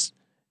Baptist,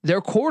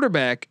 their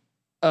quarterback,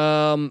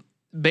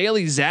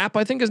 Bailey Zapp,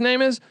 I think his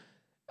name is,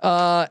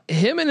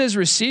 him and his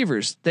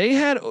receivers, they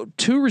had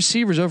 2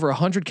 receivers over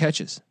 100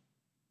 catches.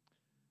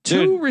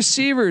 Two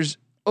receivers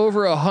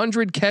over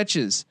 100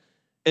 catches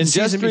in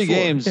just 3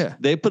 games. Yeah.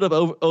 They put up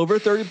over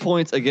 30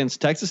 points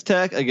against Texas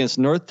Tech, against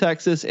North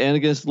Texas, and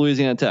against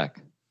Louisiana Tech.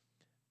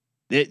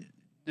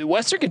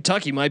 Western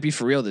Kentucky might be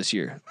for real this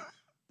year.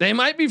 They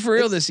might be for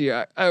real this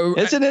year.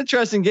 It's an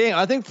interesting game.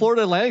 I think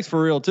Florida Atlantic's for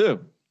real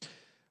too.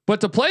 But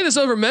to play this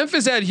over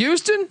Memphis at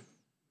Houston,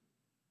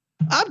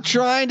 I'm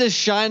trying to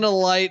shine a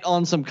light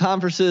on some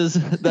conferences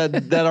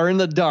that are in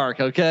the dark.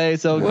 Okay,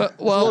 so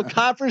well,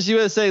 Conference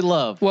USA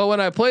love. Well,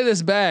 when I play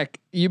this back,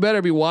 you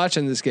better be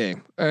watching this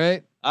game. All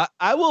right,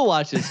 I will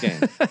watch this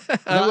game.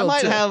 I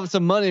might have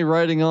some money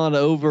writing on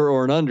over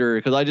or an under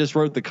because I just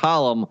wrote the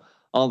column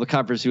on the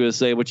Conference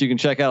USA, which you can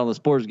check out on the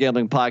Sports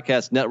Gambling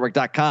Podcast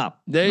Network.com.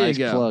 There you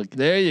go. Plug.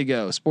 There you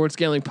go.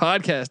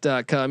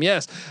 SportsGamblingPodcast.com.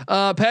 Yes.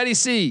 Patty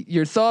C,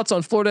 your thoughts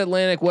on Florida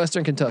Atlantic,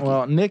 Western Kentucky?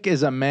 Well, Nick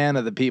is a man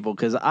of the people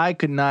because I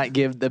could not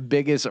give the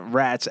biggest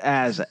rat's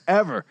ass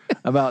ever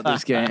about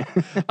this game.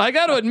 I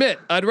got to admit,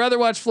 I'd rather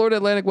watch Florida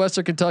Atlantic,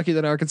 Western Kentucky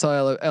than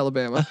Arkansas,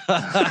 Alabama.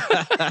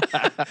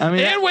 I mean,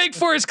 and Wake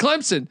Forest,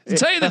 Clemson. To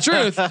tell you the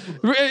truth,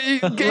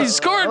 he's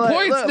scoring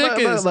points. Nick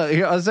is.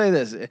 Here, I'll say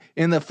this: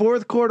 in the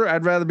 4th quarter,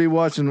 I'd rather be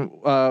watching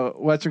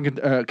Western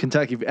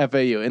Kentucky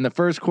FAU. In the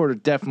 1st quarter,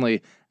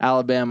 definitely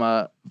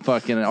Alabama,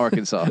 fucking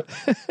Arkansas.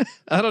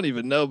 I don't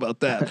even know about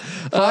that.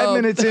 5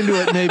 minutes into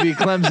it, maybe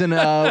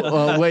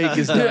Clemson Wake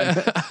is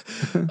done.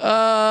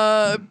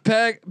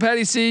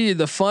 Patty C,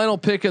 the final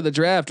pick of the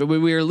draft. We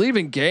were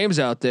leaving games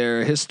out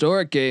there,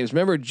 historic games.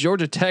 Remember,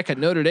 Georgia Tech at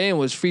Notre Dame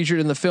was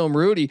featured in the film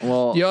Rudy.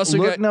 Well, you also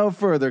look no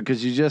further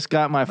because you just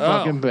got my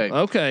fucking pick.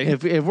 Okay.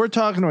 If we're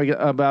talking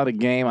about a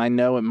game, I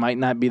know it might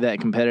not be that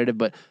competitive,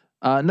 but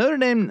Notre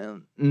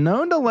Dame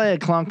known to lay a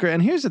clunker.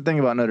 And here's the thing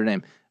about Notre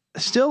Dame.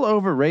 Still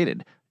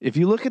overrated. If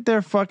you look at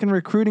their fucking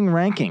recruiting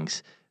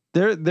rankings,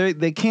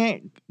 they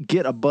can't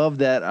get above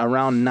that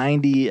around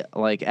 90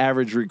 like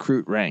average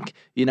recruit rank,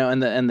 you know,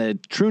 and the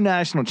true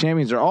national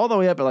champions are all the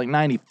way up at like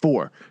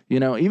 94,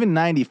 you know, even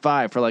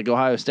 95 for like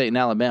Ohio State and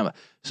Alabama.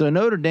 So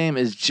Notre Dame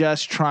is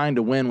just trying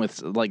to win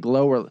with like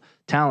lower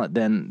talent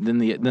than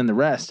the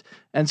rest.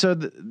 And so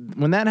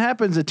when that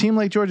happens, a team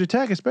like Georgia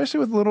Tech, especially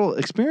with a little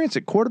experience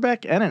at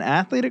quarterback and an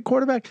athlete at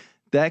quarterback,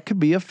 that could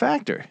be a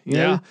factor. You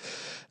know?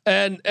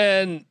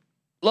 And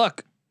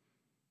look,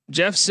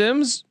 Jeff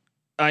Sims,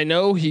 I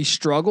know he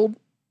struggled,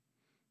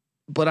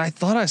 but I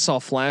thought I saw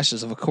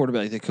flashes of a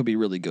quarterback that could be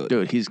really good.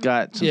 Dude, he's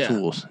got some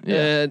tools.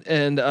 Yeah.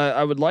 And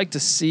I would like to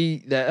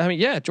see that. I mean,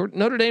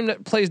 Notre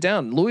Dame plays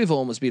down. Louisville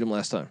almost beat him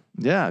last time.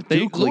 Yeah.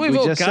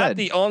 Louisville got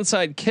the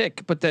onside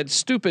kick, but that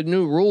stupid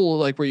new rule,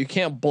 like where you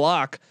can't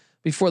block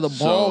before the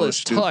ball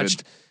is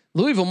touched.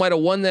 Louisville might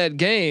have won that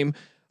game.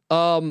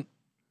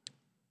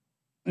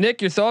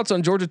 Nick, your thoughts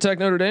on Georgia Tech,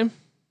 Notre Dame?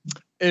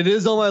 It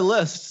is on my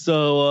list.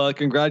 So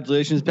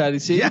congratulations, Patty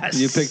C. Yes.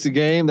 You picked a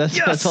game.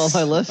 That's on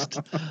my list.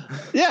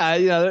 Yeah,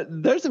 you know,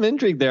 there's some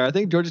intrigue there. I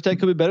think Georgia Tech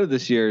could be better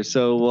this year.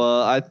 So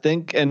I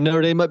think, and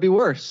Notre Dame might be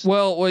worse.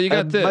 Well, you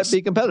got this. Might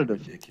be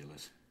competitive.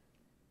 Ridiculous.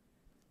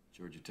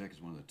 Georgia Tech is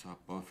one of the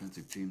top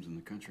offensive teams in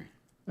the country.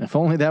 If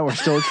only that were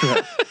still true.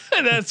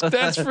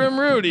 that's from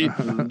Rudy.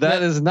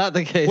 That is not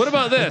the case. What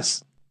about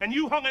this? And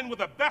you hung in with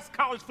the best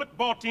college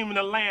football team in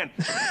the land.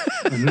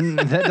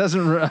 That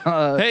doesn't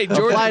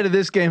apply to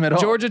this game at all.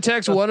 Georgia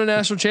Tech's won a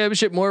national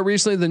championship more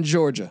recently than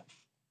Georgia.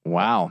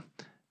 Wow.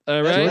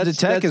 All right. Georgia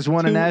Tech has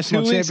won a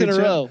national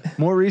championship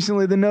more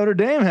recently than Notre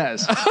Dame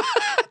has.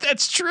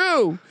 That's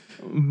true.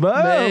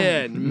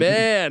 Boom.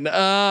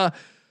 Man.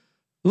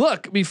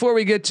 Look, before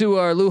we get to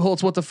our Lou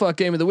Holtz what the fuck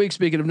game of the week,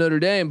 speaking of Notre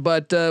Dame,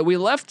 but we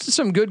left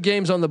some good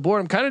games on the board.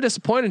 I'm kind of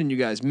disappointed in you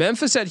guys.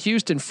 Memphis at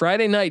Houston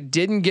Friday night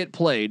didn't get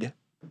played.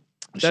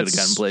 Should have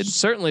gotten played.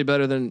 Certainly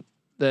better than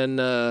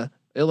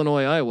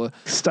Illinois, Iowa.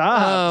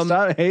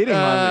 Stop hating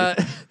on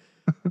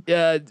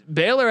me.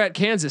 Baylor at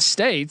Kansas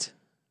State.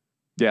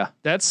 Yeah,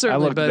 that's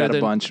certainly better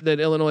than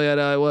Illinois at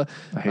Iowa.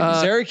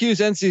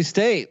 Syracuse, NC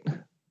State.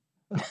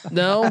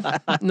 No.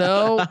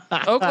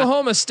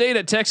 Oklahoma State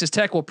at Texas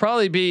Tech will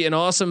probably be an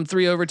awesome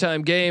 3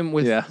 overtime game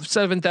with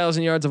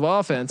 7,000 yards of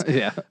offense.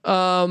 Yeah.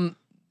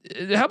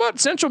 How about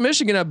Central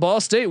Michigan at Ball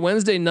State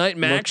Wednesday night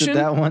Looked at Maction?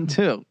 that one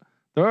too.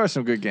 There are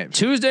some good games.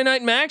 Tuesday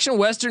night Maction,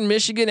 Western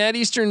Michigan at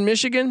Eastern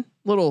Michigan.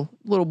 Little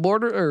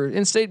border or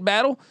in-state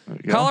battle.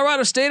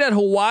 Colorado State at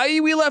Hawaii.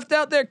 We left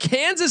out there.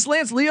 Kansas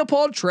Lance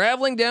Leopold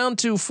traveling down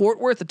to Fort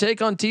Worth to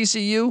take on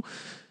TCU.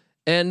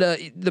 And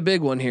the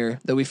big one here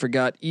that we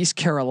forgot: East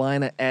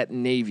Carolina at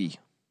Navy.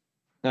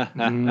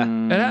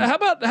 And how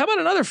about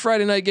another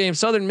Friday night game?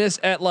 Southern Miss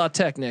at La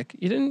Tech. Nick,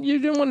 you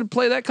didn't want to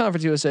play that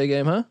Conference USA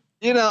game, huh?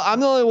 You know, I'm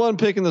the only one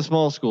picking the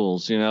small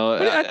schools. You know,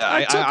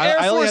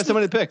 I only have so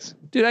many picks.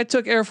 Dude, I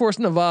took Air Force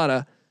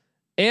Nevada,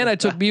 and I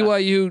took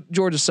BYU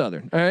Georgia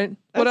Southern. All right,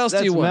 what else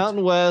do you want?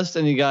 Mountain West,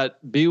 and you got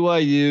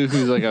BYU,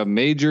 who's like a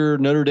major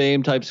Notre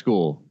Dame type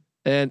school,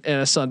 and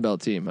a Sun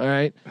Belt team. All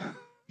right.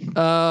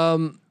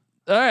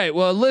 All right.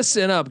 Well,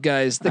 listen up,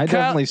 guys. I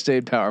definitely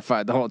stayed Power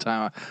 5 the whole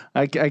time.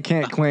 I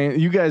can't claim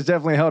you guys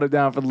definitely held it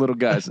down for the little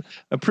guys.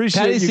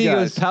 Appreciate Patty you C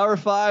guys. goes Power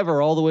 5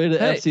 or all the way to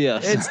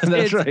FCS.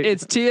 That's right.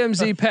 It's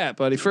TMZ Pat,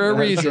 buddy, for a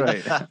reason.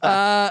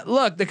 Right.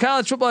 Look, the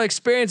college football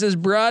experience is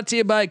brought to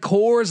you by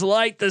Coors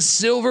Light, the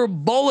silver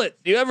bullet.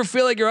 Do you ever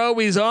feel like you're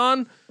always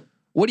on?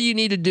 What do you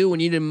need to do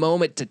when you need a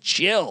moment to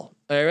chill?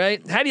 All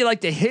right. How do you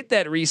like to hit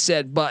that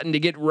reset button to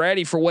get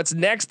ready for what's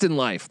next in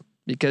life?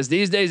 Because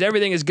these days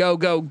everything is go,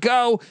 go,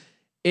 go.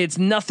 It's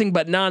nothing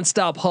but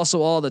nonstop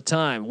hustle all the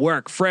time.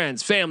 Work,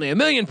 friends, family, a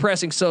million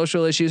pressing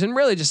social issues, and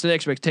really just an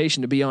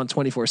expectation to be on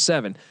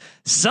 24/7.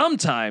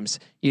 Sometimes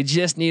you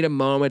just need a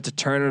moment to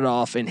turn it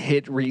off and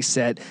hit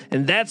reset.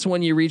 And that's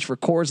when you reach for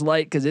Coors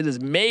Light, because it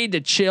is made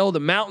to chill. The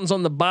mountains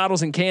on the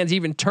bottles and cans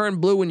even turn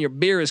blue when your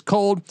beer is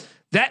cold.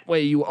 That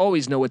way you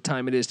always know what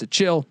time it is to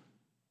chill.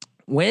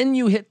 When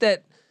you need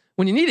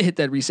to hit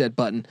that reset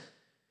button,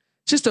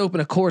 just open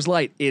a Coors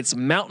Light. It's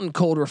mountain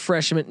cold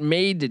refreshment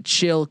made to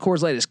chill.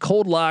 Coors Light is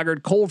cold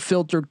lagered, cold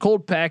filtered,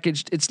 cold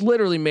packaged. It's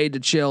literally made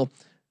to chill.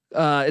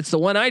 It's the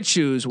one I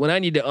choose when I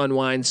need to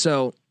unwind.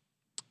 So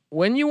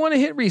when you want to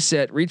hit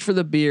reset, reach for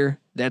the beer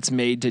that's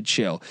made to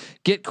chill.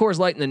 Get Coors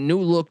Light in the new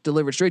look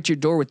delivered straight to your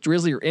door with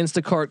Drizzly or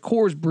Instacart.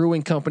 Coors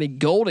Brewing Company,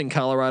 Golden,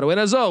 Colorado. And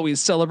as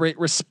always, celebrate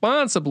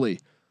responsibly.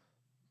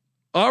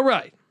 All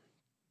right,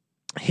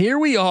 here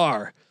we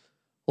are.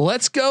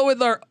 Let's go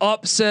with our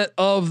upset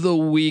of the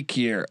week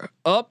here.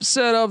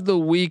 Upset of the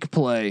week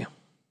play.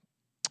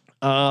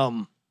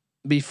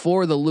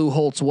 Before the Lou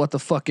Holtz what the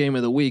fuck game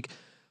of the week.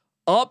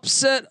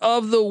 Upset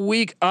of the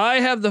week. I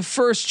have the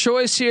first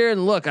choice here,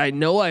 and look, I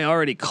know I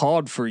already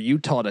called for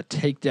Utah to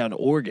take down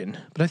Oregon,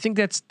 but I think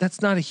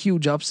that's not a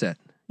huge upset.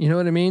 You know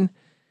what I mean?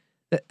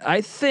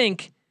 I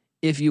think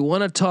if you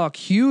want to talk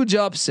huge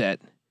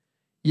upset,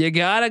 you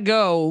gotta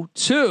go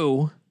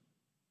to.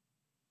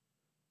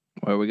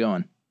 Where are we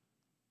going?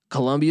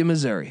 Columbia,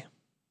 Missouri.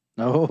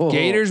 Oh,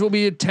 Gators will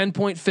be a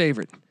 10-point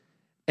favorite,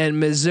 and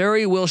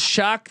Missouri will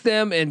shock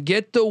them and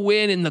get the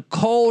win in the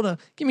cold.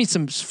 Give me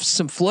some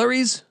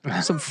flurries,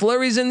 some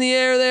flurries in the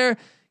air there.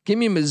 Give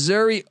me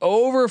Missouri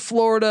over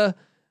Florida.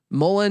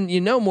 Mullen,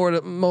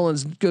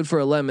 Mullen's good for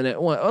a lemon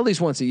at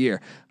least once a year.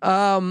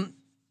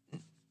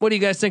 What do you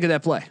guys think of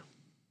that play?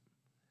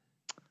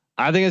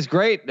 I think it's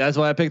great. That's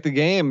why I picked the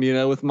game,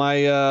 with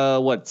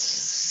my,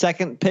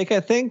 second pick, I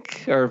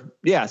think,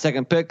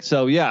 second pick.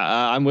 So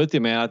I'm with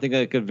you, man. I think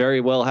it could very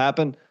well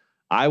happen.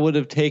 I would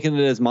have taken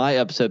it as my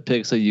upset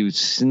pick. So you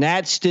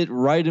snatched it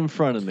right in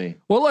front of me.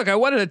 Well, look, I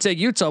wanted to take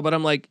Utah, but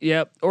I'm like,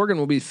 Oregon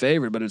will be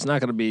favored, but it's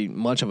not going to be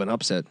much of an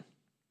upset.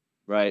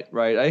 Right.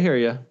 I hear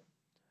you.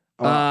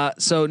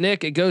 So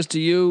Nick, it goes to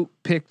you.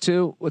 Pick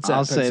 2. What's that?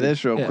 I'll say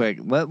this real quick.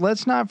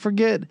 Let's not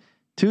forget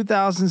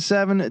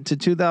 2007 to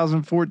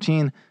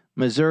 2014.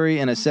 Missouri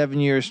in a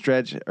 7-year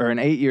stretch or an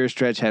 8-year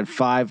stretch had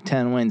 5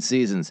 10-win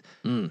seasons.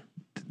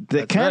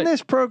 Can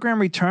this program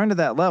return to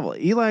that level?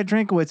 Eli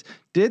Drinkowitz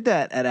did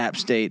that at App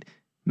State.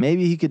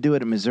 Maybe he could do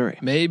it at Missouri.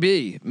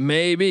 Maybe.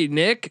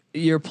 Nick,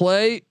 your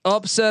play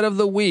upset of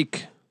the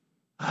week.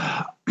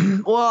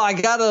 Well, I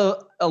got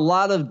a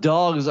lot of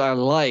dogs I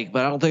like,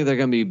 but I don't think they're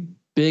going to be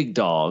big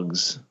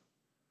dogs.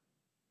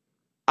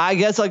 I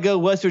guess I'll go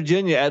West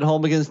Virginia at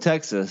home against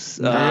Texas.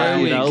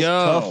 There we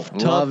go.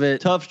 Love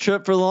it. Tough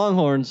trip for the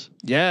Longhorns.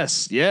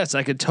 Yes,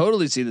 I could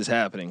totally see this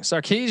happening.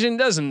 Sarkisian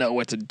doesn't know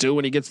what to do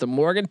when he gets to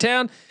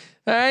Morgantown.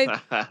 All right.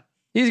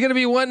 He's going to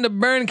be wanting to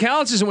burn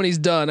couches when he's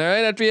done. All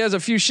right. After he has a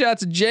few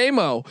shots of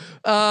JMO.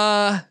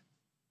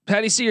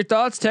 Patty, see your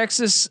thoughts?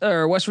 Texas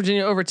or West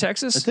Virginia over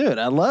Texas? Dude,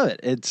 I love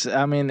it. It's,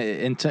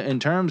 in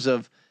terms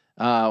of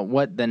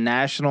what the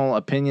national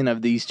opinion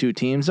of these two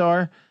teams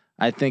are,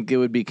 I think it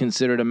would be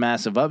considered a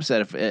massive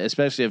upset,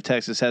 especially if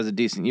Texas has a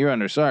decent year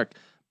under Sark.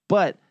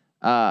 But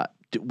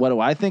what do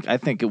I think? I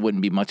think it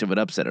wouldn't be much of an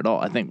upset at all.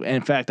 I think,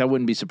 in fact, I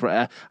wouldn't be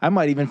surprised. I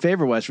might even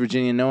favor West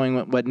Virginia,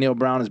 knowing what Neil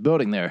Brown is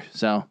building there.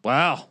 So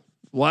wow,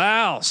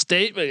 Wow,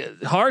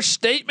 harsh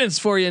statements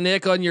for you,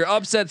 Nick, on your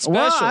upset special.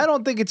 Well, I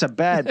don't think it's a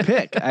bad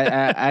pick.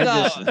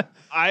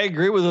 I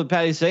agree with what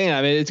Patty's saying.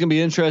 I mean, it's going to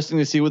be interesting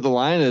to see what the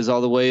line is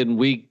all the way in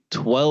week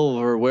 12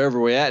 or wherever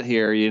we're at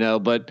here,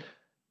 but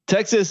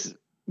Texas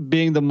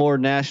being the more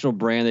national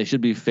brand, they should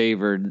be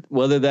favored,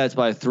 whether that's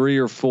by 3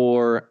 or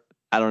 4.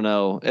 I don't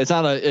know. It's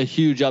not a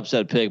huge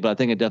upset pick, but I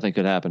think it definitely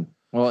could happen.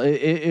 Well,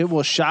 it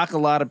will shock a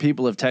lot of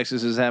people if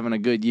Texas is having a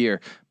good year,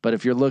 but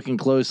if you're looking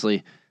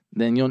closely,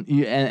 then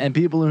and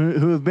people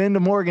who have been to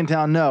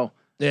Morgantown know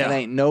it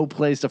ain't no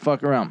place to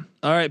fuck around.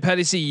 All right,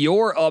 Patty C,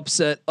 your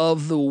upset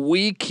of the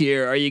week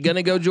here. Are you going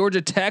to go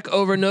Georgia Tech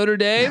over Notre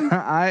Dame?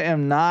 I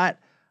am not.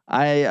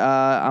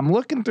 I'm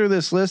looking through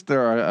this list.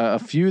 There are a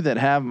few that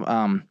have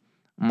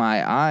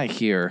my eye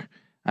here.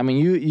 I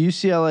mean,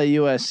 UCLA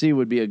USC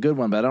would be a good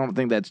one, but I don't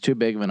think that's too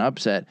big of an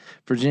upset.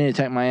 Virginia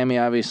Tech Miami,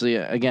 obviously,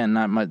 again,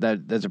 not much.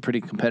 That's a pretty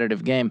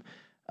competitive game.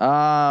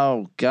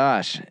 Oh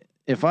gosh,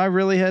 if I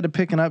really had to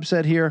pick an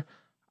upset here,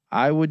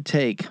 I would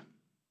take.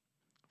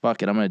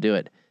 Fuck it, I'm gonna do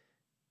it.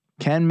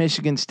 Can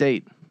Michigan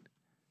State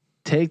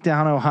take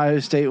down Ohio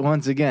State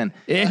once again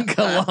in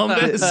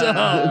Columbus? Oh,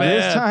 man.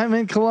 This time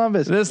in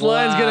Columbus. This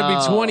line's going to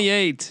be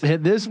 28.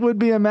 This would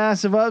be a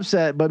massive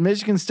upset, but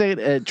Michigan State,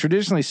 a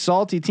traditionally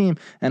salty team,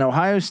 and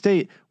Ohio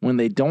State, when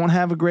they don't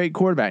have a great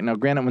quarterback. Now,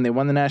 granted, when they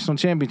won the national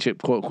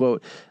championship,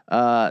 quote,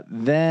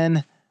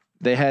 then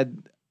they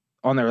had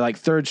on their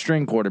third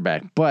string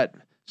quarterback. But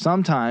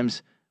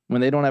sometimes when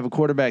they don't have a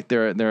quarterback,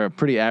 they're a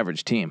pretty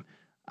average team.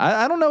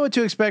 I don't know what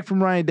to expect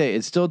from Ryan Day.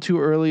 It's still too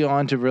early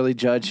on to really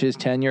judge his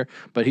tenure,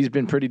 but he's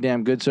been pretty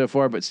damn good so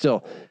far. But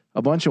still,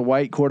 a bunch of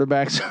white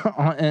quarterbacks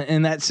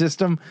in that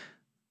system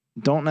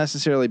don't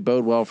necessarily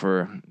bode well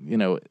for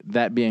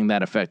that being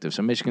that effective.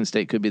 So Michigan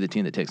State could be the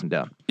team that takes them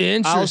down.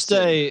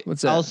 Interesting.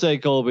 I'll say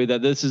Colby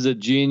that this is a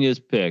genius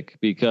pick,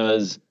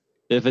 because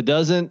if it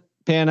doesn't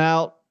pan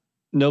out,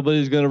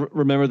 nobody's going to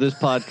remember this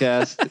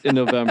podcast in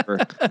November.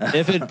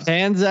 If it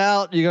pans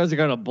out, you guys are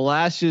going to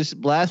blast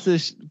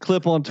this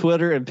clip on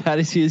Twitter, and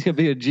Patty C is going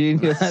to be a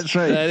genius. That's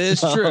right. That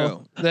is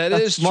true. That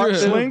is true.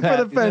 Swing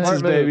for the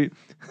fences, baby.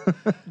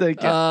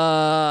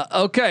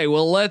 Okay.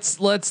 Well, let's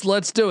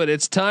do it.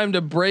 It's time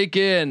to break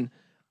in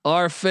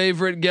our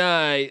favorite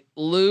guy,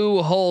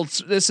 Lou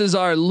Holtz. This is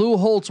our Lou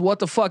Holtz What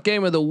the Fuck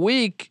Game of the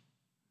Week.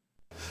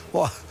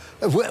 Well,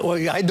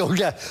 I don't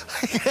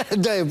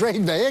get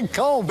brain my head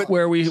cold, but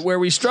where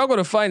we struggle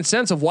to find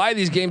sense of why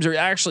these games are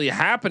actually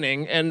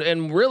happening,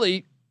 and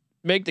really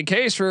make the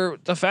case for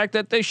the fact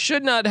that they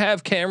should not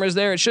have cameras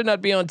there. It should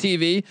not be on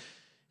TV.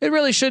 It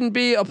really shouldn't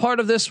be a part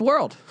of this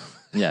world.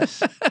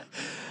 Yes.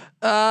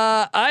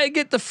 I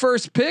get the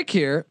first pick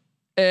here,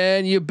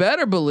 and you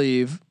better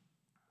believe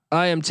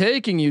I am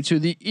taking you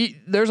to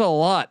there's a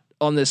lot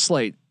on this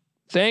slate.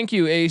 Thank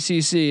you,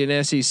 ACC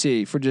and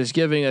SEC, for just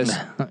giving us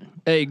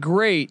a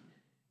great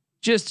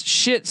just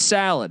shit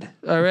salad.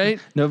 All right.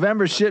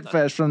 November shit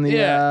fest from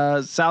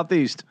the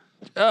Southeast.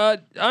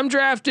 I'm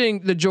drafting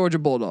the Georgia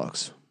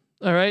Bulldogs.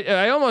 All right.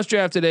 I almost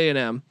drafted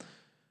A&M.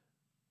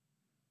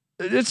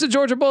 It's the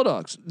Georgia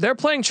Bulldogs. They're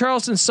playing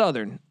Charleston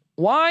Southern.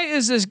 Why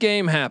is this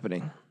game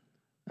happening?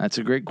 That's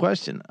a great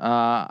question.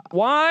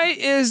 Why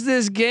is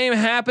this game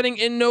happening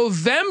in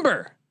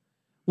November,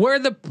 where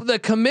the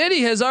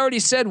committee has already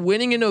said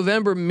winning in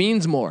November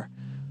means more,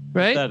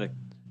 right? Pathetic.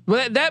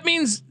 Well, that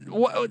means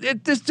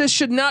this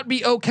should not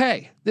be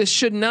okay. This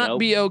should not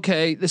be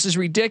okay. This is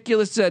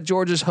ridiculous that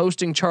Georgia's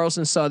hosting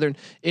Charleston Southern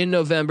in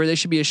November. They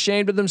should be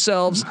ashamed of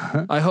themselves.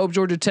 I hope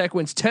Georgia Tech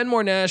wins 10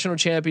 more national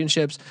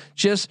championships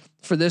just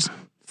for this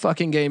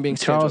fucking game being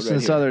Charleston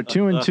right Southern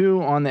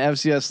 2-2 on the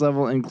FCS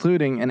level,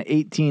 including an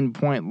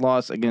 18-point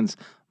loss against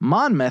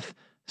Monmouth.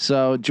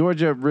 So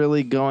Georgia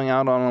really going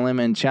out on a limb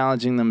and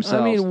challenging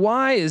themselves. I mean,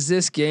 why is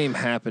this game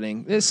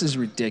happening? This is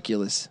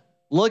ridiculous.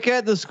 Look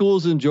at the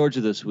schools in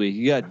Georgia this week.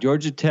 You got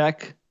Georgia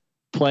Tech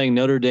playing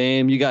Notre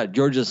Dame. You got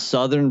Georgia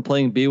Southern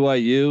playing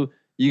BYU.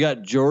 You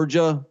got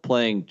Georgia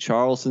playing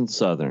Charleston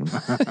Southern.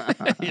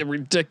 Yeah,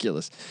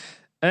 ridiculous.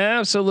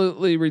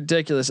 Absolutely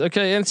ridiculous.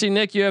 Okay, NC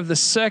Nick, you have the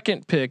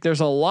second pick.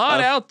 There's a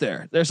lot out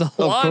there. There's a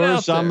lot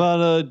out there. I'm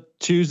gonna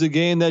choose the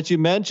game that you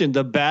mentioned,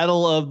 the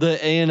battle of the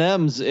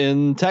A&Ms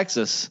in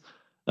Texas.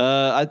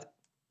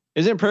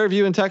 Isn't Prairie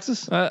View in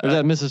Texas? Or is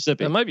that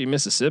Mississippi? That might be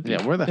Mississippi.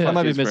 Yeah, where the That fuck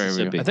might be is Prairie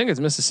Mississippi. I think it's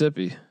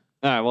Mississippi.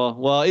 All right.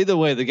 Well. Either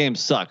way, the game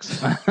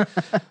sucks.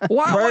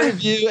 Why? Prairie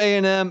View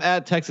A&M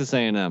at Texas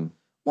A&M.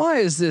 Why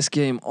is this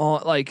game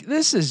on? Like,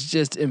 this is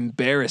just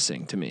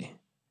embarrassing to me.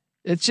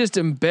 It's just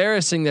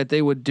embarrassing that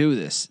they would do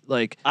this.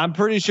 Like, I'm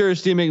pretty sure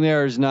Steve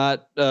McNair is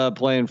not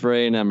playing for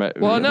A&M.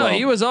 Well, no,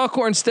 he was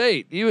Alcorn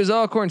State.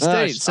 So,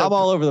 I'm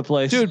all over the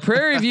place, dude.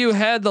 Prairie View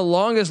had the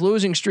longest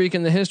losing streak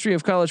in the history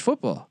of college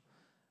football.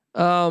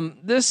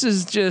 This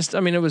is just,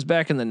 I mean, it was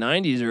back in the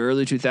 90s or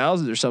early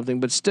 2000s or something,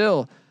 but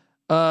still,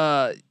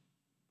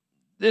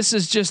 this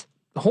is just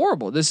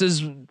horrible. This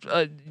is,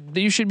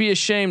 you should be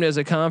ashamed as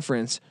a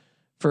conference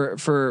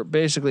for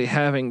basically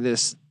having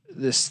this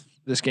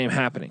game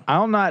happening.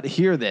 I'll not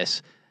hear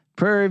this.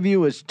 Prairie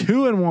View is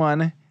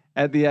 2-1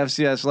 at the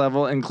FCS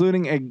level,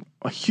 including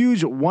a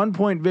huge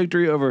 1-point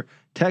victory over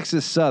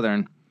Texas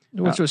Southern,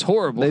 which was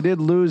horrible. They did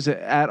lose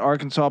at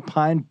Arkansas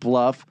Pine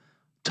Bluff.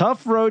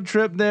 Tough road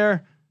trip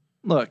there.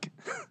 Look,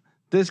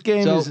 this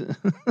game is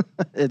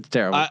it's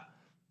terrible.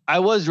 I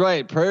was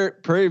right.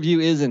 Prairie View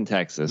is in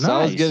Texas.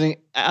 Nice. So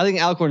I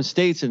think Alcorn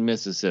State's in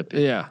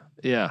Mississippi.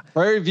 Yeah.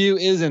 Prairie View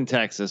is in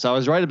Texas. I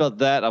was right about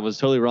that. I was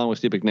totally wrong with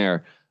Steve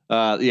McNair.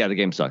 The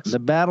game sucks. The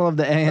battle of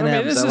the A&Ms. I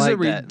mean, this is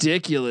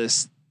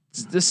ridiculous.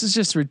 This is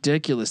just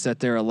ridiculous that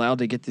they're allowed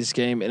to get this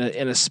game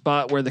in a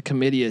spot where the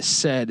committee has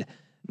said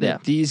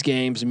that these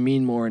games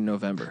mean more in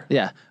November.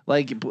 Yeah.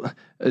 Like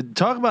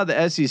talk about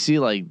the SEC,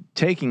 like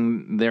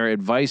taking their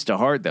advice to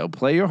heart though.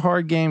 Play your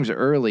hard games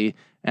early.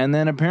 And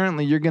then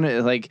apparently you're going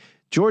to like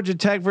Georgia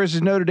Tech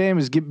versus Notre Dame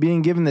is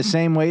being given the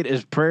same weight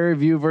as Prairie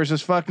View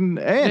versus fucking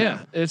A&M.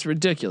 Yeah, it's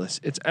ridiculous.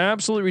 It's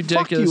absolutely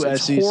ridiculous. Fuck you,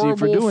 it's SEC, horrible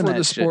for doing for that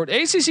the sport.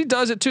 ACC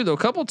does it too, though. A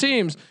couple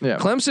teams. Yeah.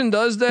 Clemson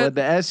does that. But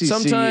the SEC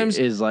sometimes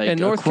is like and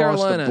North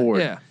across Carolina. the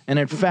board. Yeah. And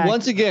in fact,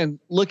 once again,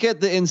 look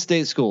at the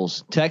in-state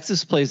schools.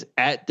 Texas plays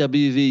at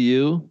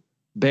WVU.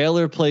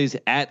 Baylor plays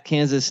at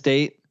Kansas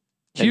State.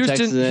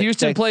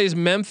 Houston plays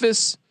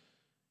Memphis.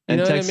 You and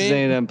know Texas what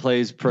I mean? A&M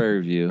plays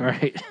Prairie View.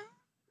 right.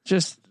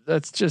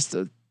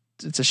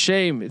 It's a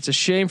shame. It's a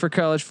shame for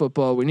college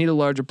football. We need a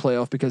larger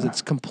playoff because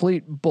it's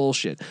complete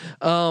bullshit.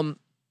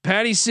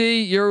 Patty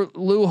C, your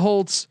Lou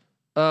Holtz.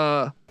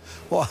 Well,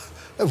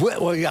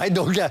 I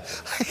don't got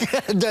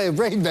the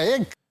brain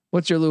bag.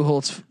 What's your Lou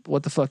Holtz?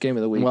 What the fuck game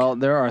of the week? Well,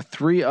 there are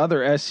 3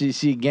 other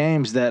SEC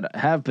games that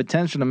have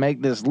potential to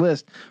make this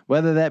list,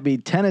 whether that be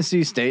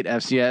Tennessee State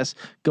FCS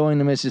going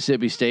to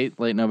Mississippi State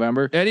late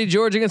November. Eddie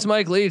George against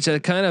Mike Leach.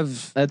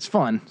 That's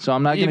fun. So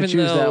I'm not going to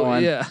choose that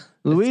one. Yeah.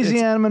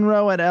 Louisiana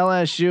Monroe at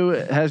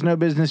LSU has no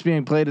business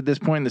being played at this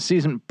point in the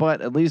season, but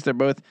at least they're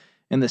both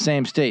in the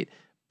same state.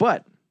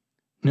 But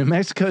New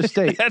Mexico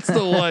State. That's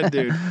the one,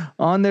 dude.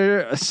 On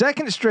their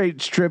second straight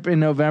trip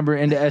in November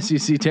into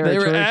SEC territory.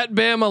 They were at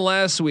Bama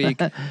last week.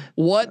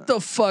 What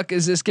the fuck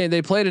is this game?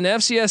 They played an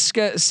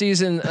FCS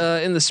season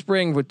in the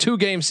spring with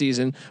 2-game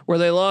season where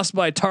they lost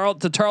by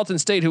to Tarleton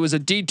State, who was a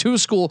D2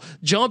 school,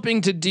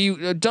 jumping from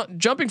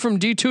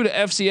D2 to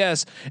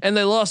FCS, and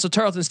they lost to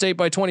Tarleton State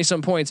by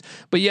 20-some points.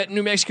 But yet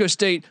New Mexico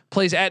State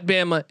plays at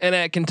Bama and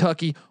at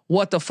Kentucky.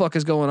 What the fuck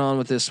is going on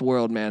with this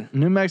world, man?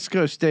 New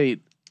Mexico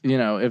State, you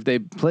know, if they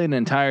played an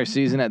entire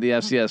season at the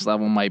FCS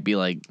level, might be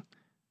like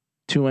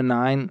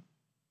 2-9.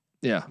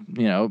 Yeah,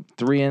 you know,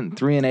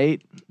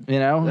 3-8. You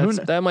know,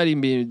 that might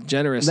even be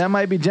generous. That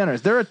might be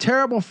generous. They're a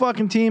terrible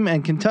fucking team,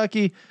 and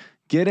Kentucky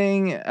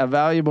getting a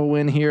valuable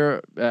win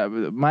here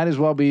might as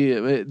well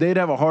be. They'd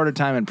have a harder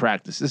time in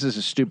practice. This is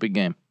a stupid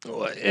game.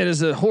 It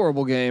is a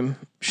horrible game.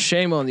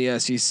 Shame on the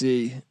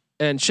SEC.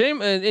 And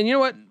shame, and you know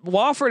what?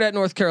 Wofford at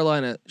North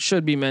Carolina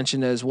should be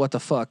mentioned as what the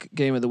fuck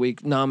game of the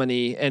week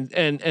nominee,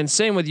 and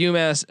same with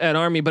UMass at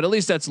Army, but at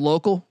least that's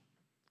local.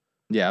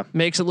 Yeah,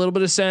 makes a little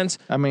bit of sense.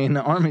 I mean,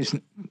 Army's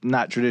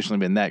not traditionally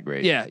been that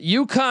great. Yeah,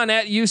 UConn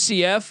at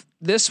UCF.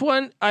 This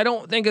one I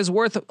don't think is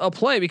worth a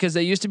play because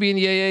they used to be in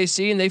the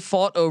AAC and they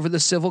fought over the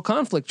Civil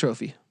Conflict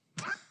Trophy.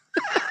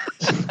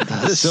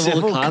 The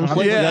civil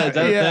conflict.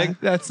 Yeah,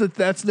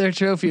 that's their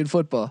trophy in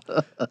football.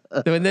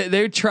 When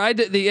they tried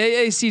to, the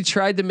AAC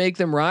tried to make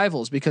them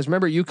rivals because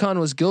remember UConn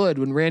was good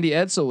when Randy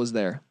Edsall was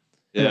there.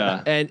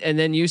 Yeah, and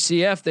then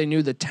UCF, they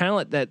knew the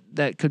talent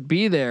that could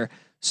be there,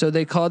 so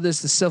they called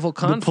this the civil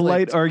conflict. The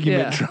polite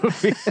argument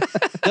trophy.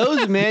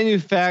 Those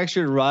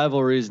manufactured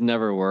rivalries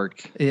never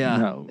work. Yeah,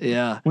 no.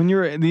 Yeah. When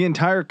you're the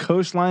entire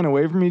coastline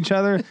away from each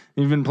other,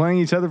 you've been playing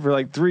each other for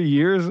like 3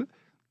 years.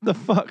 The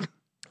fuck.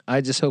 I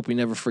just hope we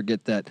never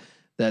forget that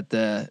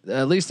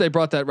at least they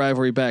brought that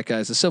rivalry back,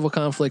 guys. The Civil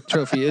Conflict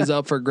Trophy is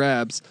up for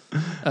grabs.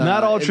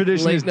 Not all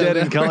tradition is dead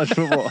in college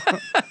football.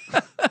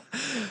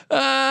 All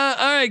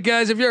right,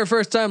 guys. If you're a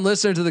first-time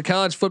listener to the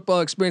College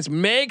Football Experience,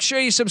 make sure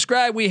you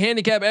subscribe. We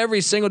handicap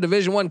every single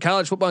Division I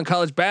college football and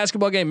college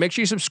basketball game. Make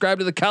sure you subscribe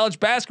to the College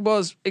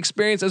Basketball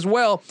Experience as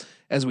well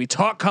as we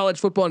talk college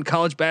football and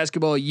college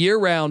basketball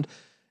year-round.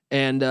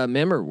 And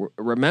remember,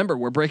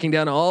 we're breaking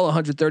down all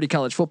 130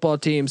 college football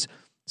teams.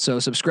 So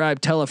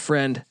subscribe, tell a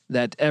friend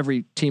that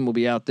every team will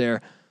be out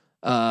there.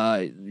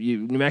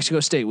 New Mexico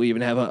State will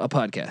even have a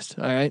podcast.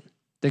 All right.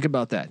 Think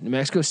about that. New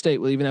Mexico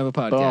State will even have a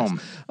podcast.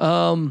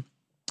 Boom.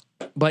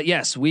 But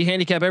yes, we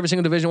handicap every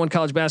single Division I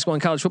college basketball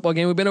and college football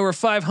game. We've been over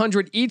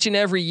 500 each and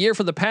every year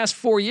for the past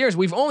 4 years.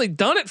 We've only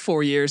done it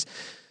 4 years.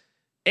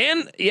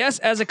 And yes,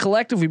 as a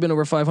collective, we've been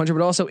over 500,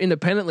 but also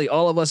independently,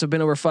 all of us have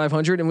been over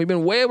 500, and we've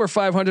been way over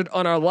 500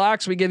 on our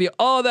locks. We give you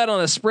all of that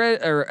on a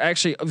spread, or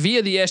actually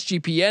via the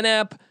SGPN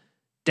app.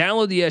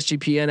 Download the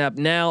SGPN app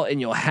now, and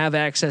you'll have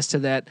access to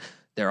that.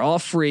 They're all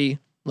free.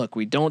 Look,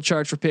 we don't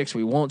charge for picks.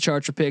 We won't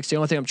charge for picks. The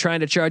only thing I'm trying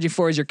to charge you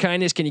for is your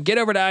kindness. Can you get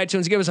over to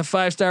iTunes, give us a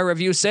 5-star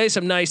review, say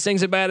some nice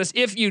things about us?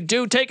 If you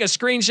do, take a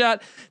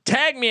screenshot,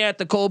 tag me at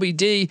the Colby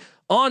D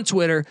on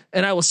Twitter,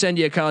 and I will send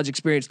you a College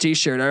Experience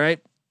t-shirt. All right.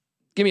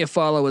 Give me a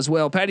follow as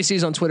well. Patty C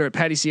is on Twitter at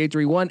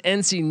PattyC831.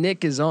 NC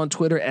Nick is on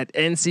Twitter at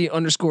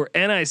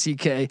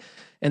NC_NICK.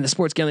 And the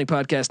Sports Gambling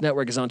Podcast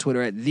Network is on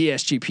Twitter at the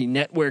SGP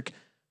Network.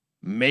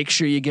 Make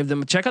sure you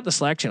check out the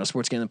Slack channel,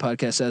 Sports Gambling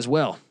Podcast as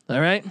well. All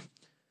right.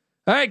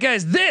 All right,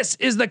 guys, this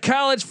is the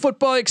college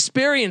football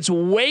experience.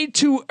 Way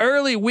too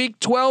early, week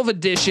 12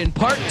 edition,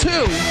 part 2.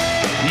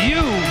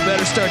 You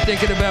better start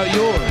thinking about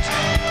yours.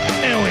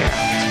 And we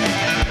are.